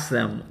you ask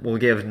them, will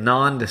give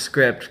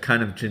nondescript,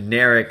 kind of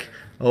generic,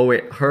 oh,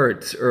 it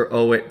hurts, or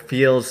oh, it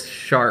feels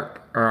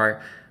sharp,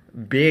 or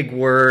big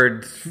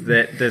words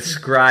that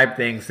describe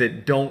things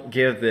that don't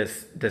give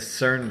this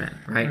discernment,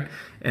 right?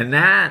 And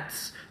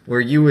that's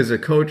where you as a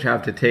coach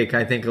have to take,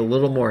 I think, a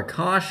little more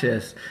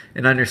cautious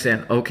and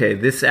understand, okay,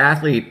 this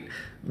athlete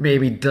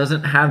maybe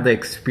doesn't have the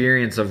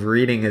experience of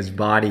reading his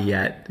body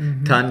yet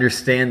to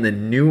understand the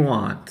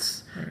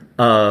nuance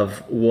of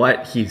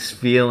what he's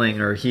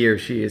feeling or he or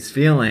she is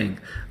feeling.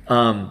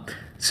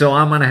 So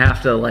I'm going to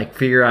have to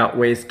figure out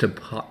ways to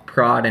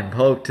prod and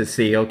poke to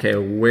see, okay,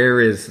 where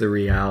is the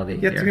reality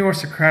You have to be more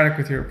Socratic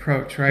with your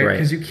approach, right?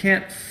 Because you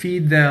can't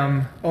feed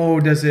them,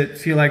 oh, does it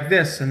feel like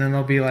this? And then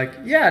they'll be like,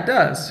 yeah, it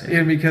does.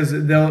 Yeah. Because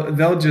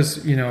they'll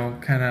just,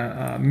 kind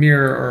of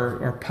mirror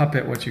or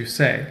puppet what you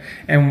say.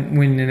 And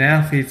when an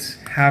athlete's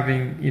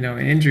having, an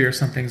injury or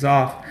something's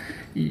off,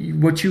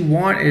 what you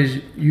want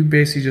is you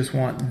basically just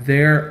want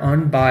their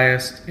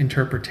unbiased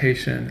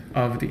interpretation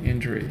of the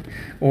injury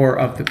or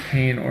of the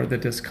pain or the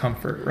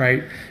discomfort,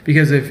 right?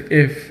 Because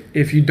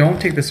if you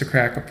don't take the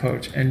Socratic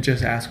approach and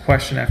just ask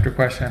question after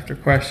question after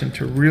question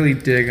to really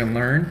dig and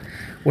learn,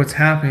 what's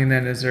happening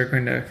then is they're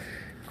going to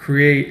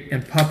create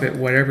and puppet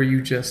whatever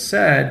you just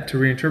said to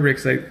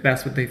reinterpret, because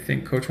that's what they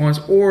think coach wants.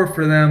 Or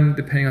for them,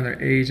 depending on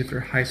their age, if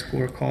they're high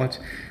school or college,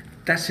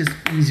 that's just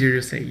easier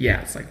to say,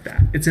 yeah, it's like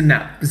that. It's in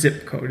that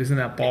zip code, it's in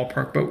that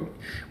ballpark. But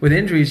with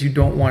injuries, you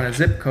don't want a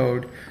zip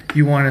code.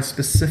 You want a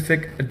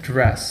specific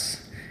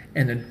address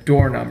and a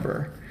door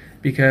number,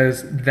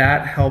 because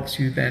that helps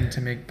you then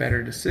to make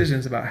better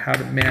decisions about how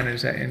to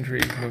manage that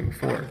injury moving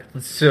forward.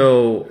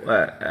 So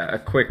a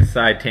quick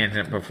side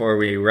tangent before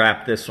we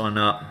wrap this one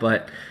up,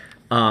 but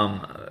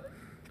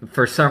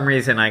for some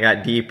reason I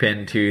got deep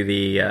into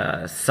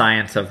the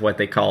science of what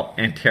they call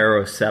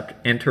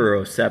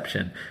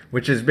interoception,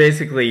 which is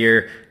basically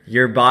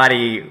your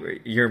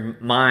body, your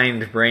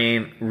mind,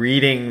 brain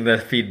reading the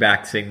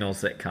feedback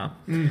signals that come.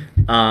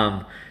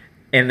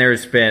 And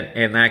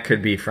that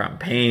could be from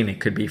pain, it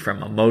could be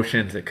from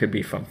emotions, it could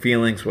be from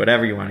feelings,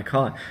 whatever you want to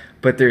call it.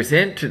 But there's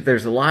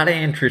a lot of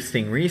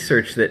interesting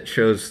research that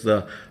shows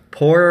the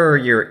poorer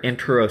your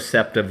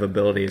interoceptive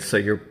abilities,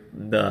 so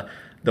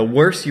the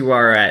worse you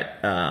are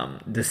at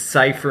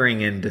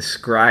deciphering and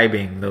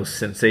describing those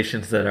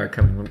sensations that are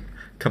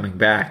coming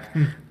back,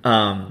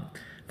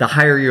 the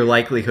higher your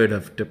likelihood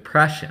of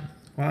depression.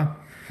 Wow.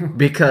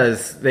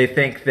 Because they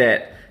think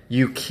that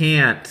you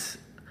can't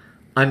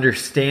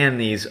understand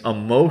these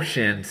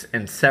emotions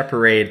and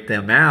separate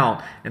them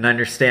out and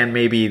understand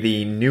maybe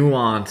the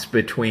nuance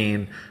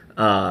between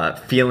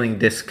feeling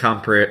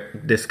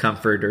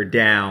discomfort or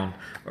down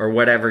or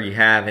whatever you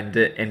have,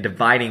 and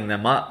dividing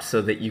them up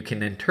so that you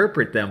can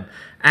interpret them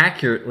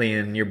accurately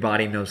and your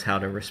body knows how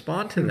to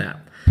respond to them.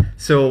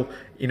 So,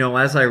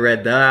 as I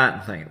read that,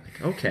 I'm thinking,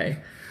 okay,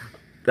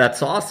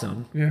 that's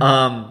awesome.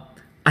 Yeah.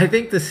 I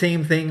think the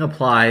same thing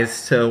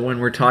applies to when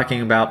we're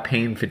talking about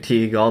pain,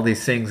 fatigue, all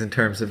these things in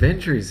terms of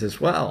injuries as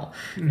well.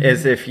 Mm-hmm.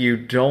 Is if you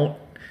don't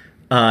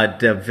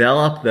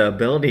develop the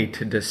ability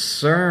to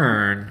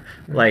discern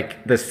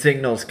like the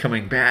signals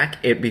coming back,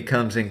 it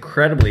becomes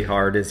incredibly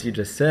hard, as you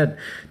just said,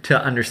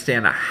 to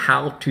understand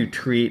how to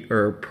treat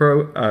or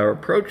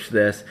approach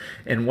this,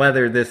 and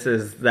whether this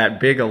is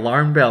that big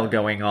alarm bell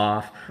going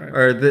off, right,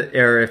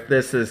 or if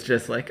this is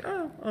just like,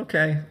 oh,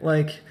 okay,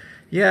 like,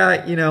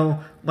 yeah,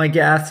 my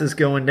gas is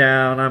going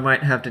down, I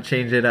might have to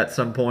change it at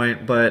some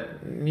point, but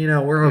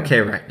we're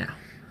okay right now.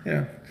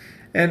 Yeah.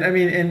 And I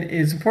mean, and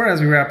it's important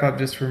as we wrap up,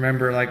 just to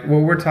remember, like,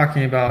 what we're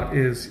talking about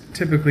is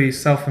typically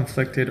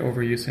self-inflicted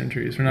overuse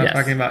injuries. We're not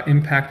talking about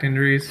impact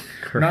injuries.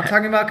 Correct. We're not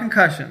talking about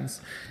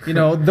concussions.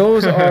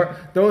 Those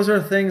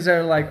are things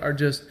that are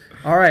just,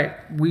 all right,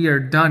 we are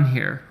done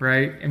here,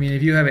 right? I mean,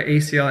 if you have an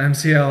ACL,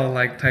 MCL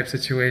like type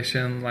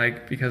situation,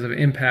 like because of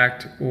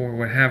impact or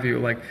what have you,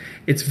 like,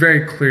 it's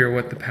very clear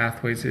what the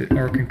pathways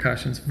or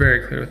concussions,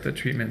 very clear what the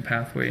treatment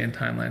pathway and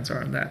timelines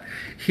are on that.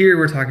 Here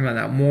we're talking about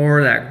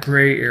that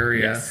gray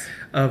area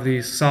of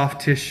these soft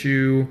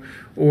tissue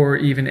or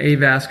even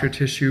avascular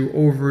tissue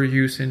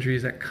overuse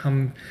injuries that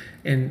come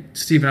in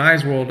Steve and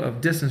I's world of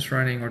distance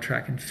running or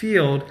track and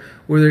field,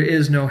 where there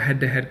is no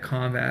head-to-head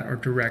combat or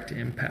direct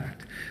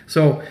impact.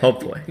 So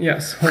hopefully.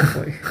 Yes,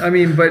 hopefully. I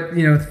mean, but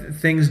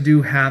things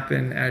do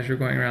happen as you're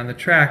going around the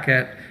track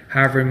at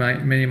however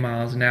many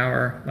miles an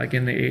hour, like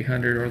in the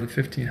 800 or the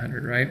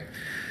 1500, right?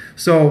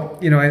 So,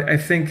 I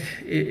think,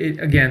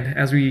 again,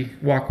 as we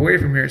walk away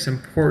from here, it's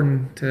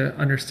important to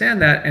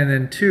understand that. And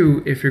then,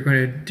 two, if you're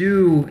going to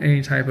do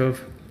any type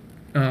of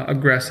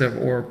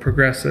aggressive or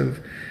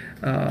progressive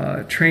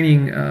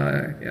training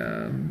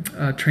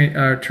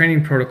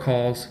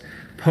protocols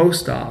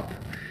post-op,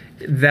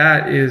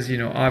 that is,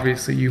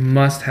 obviously you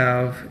must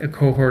have a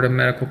cohort of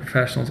medical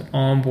professionals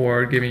on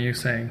board giving you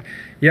saying,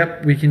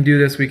 yep, we can do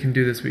this, we can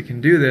do this, we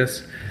can do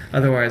this.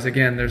 Otherwise,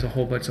 again, there's a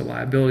whole bunch of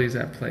liabilities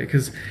at play.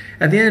 Because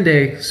at the end of the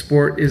day,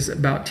 sport is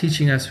about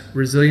teaching us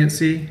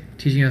resiliency,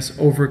 teaching us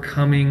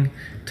overcoming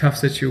tough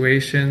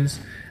situations,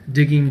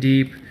 digging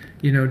deep,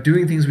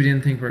 doing things we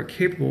didn't think we were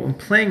capable. And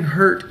playing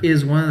hurt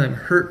is one of them.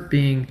 Hurt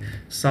being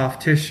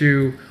soft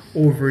tissue,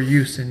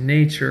 overuse in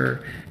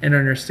nature, and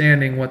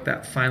understanding what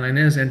that fine line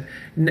is. And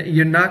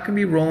you're not going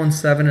to be rolling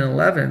 7 and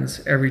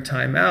 11s every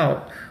time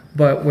out.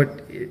 But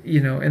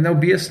and there'll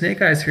be a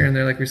snake eyes here and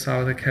there, like we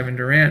saw with Kevin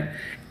Durant.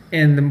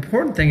 And the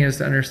important thing is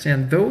to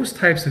understand those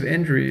types of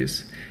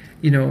injuries,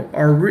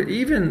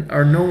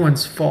 are no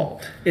one's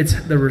fault. It's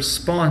the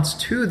response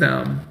to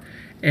them,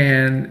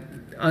 and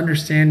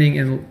understanding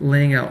and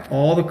laying out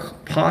all the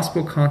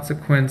possible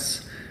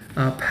consequence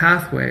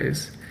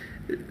pathways,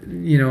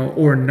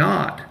 or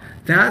not.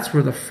 That's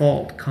where the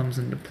fault comes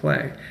into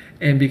play.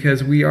 And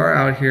because we are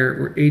out here,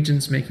 we're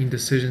agents making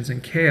decisions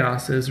in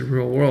chaos as a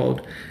real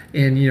world.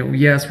 And,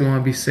 yes, we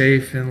want to be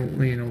safe and,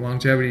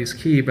 longevity is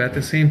key. But at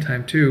the same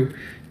time, too,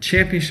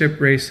 championship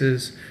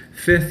races,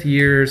 5th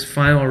years,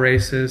 final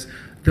races,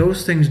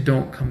 those things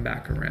don't come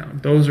back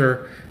around. Those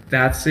are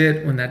that's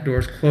it. When that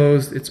door's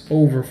closed, it's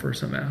over for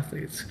some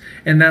athletes.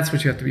 And that's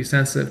what you have to be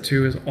sensitive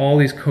to, is all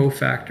these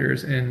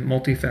cofactors and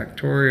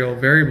multifactorial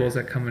variables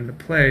that come into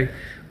play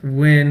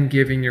when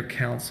giving your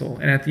counsel.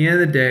 And at the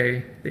end of the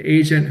day, the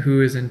agent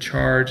who is in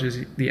charge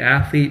is the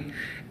athlete,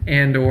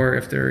 and or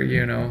if they're,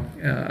 you know,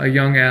 a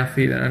young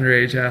athlete, an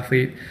underage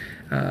athlete,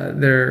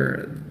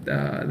 their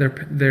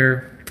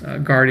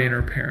guardian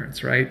or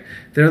parents, right?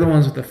 They're the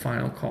ones with the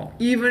final call.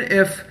 Even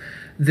if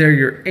they're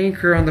your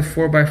anchor on the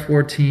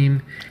 4x4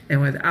 team,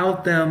 and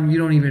without them, you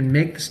don't even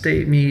make the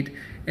state meet.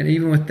 And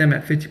even with them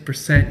at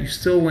 50%, you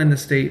still win the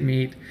state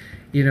meet.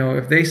 You know,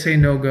 if they say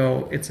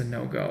no-go, it's a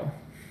no-go.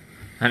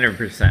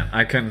 100%.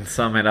 I couldn't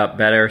sum it up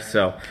better.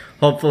 So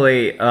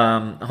hopefully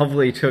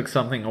you took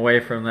something away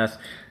from this.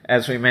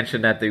 As we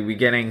mentioned at the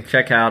beginning,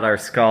 check out our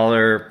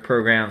Scholar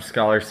programs,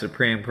 Scholar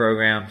Supreme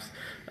programs.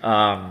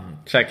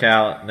 Check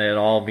out, they'll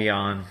all be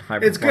on High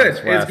It's Performance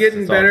good. West. It's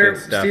getting It's all better.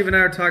 good stuff. Steve and I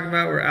are talking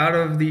about, we're out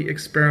of the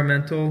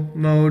experimental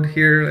mode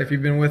here. If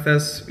you've been with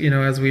us, you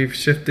know, as we've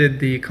shifted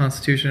the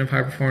constitution of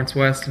High Performance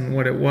West and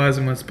what it was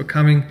and what's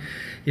becoming,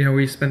 you know,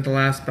 we spent the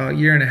last about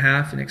year and a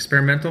half in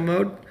experimental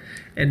mode.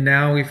 And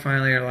now we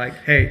finally are like,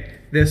 hey,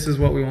 this is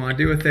what we want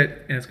to do with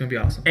it, and it's going to be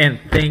awesome. And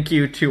thank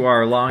you to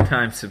our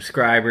longtime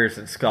subscribers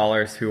and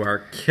scholars who are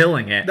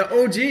killing it. The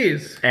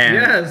OGs. And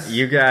yes.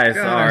 you guys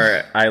Gosh.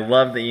 are, I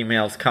love the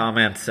emails,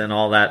 comments, and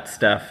all that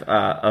stuff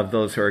of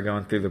those who are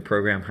going through the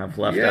program have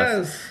left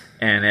us. Yes.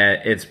 And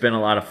it's been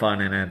a lot of fun,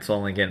 and it's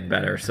only getting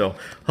better. So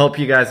hope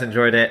you guys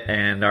enjoyed it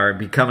and are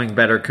becoming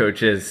better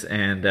coaches,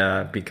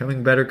 and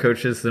becoming better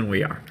coaches than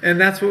we are.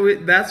 And that's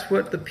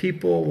what the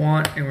people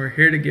want, and we're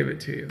here to give it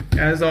to you.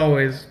 As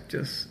always,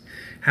 just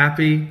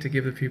happy to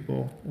give the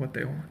people what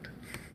they want.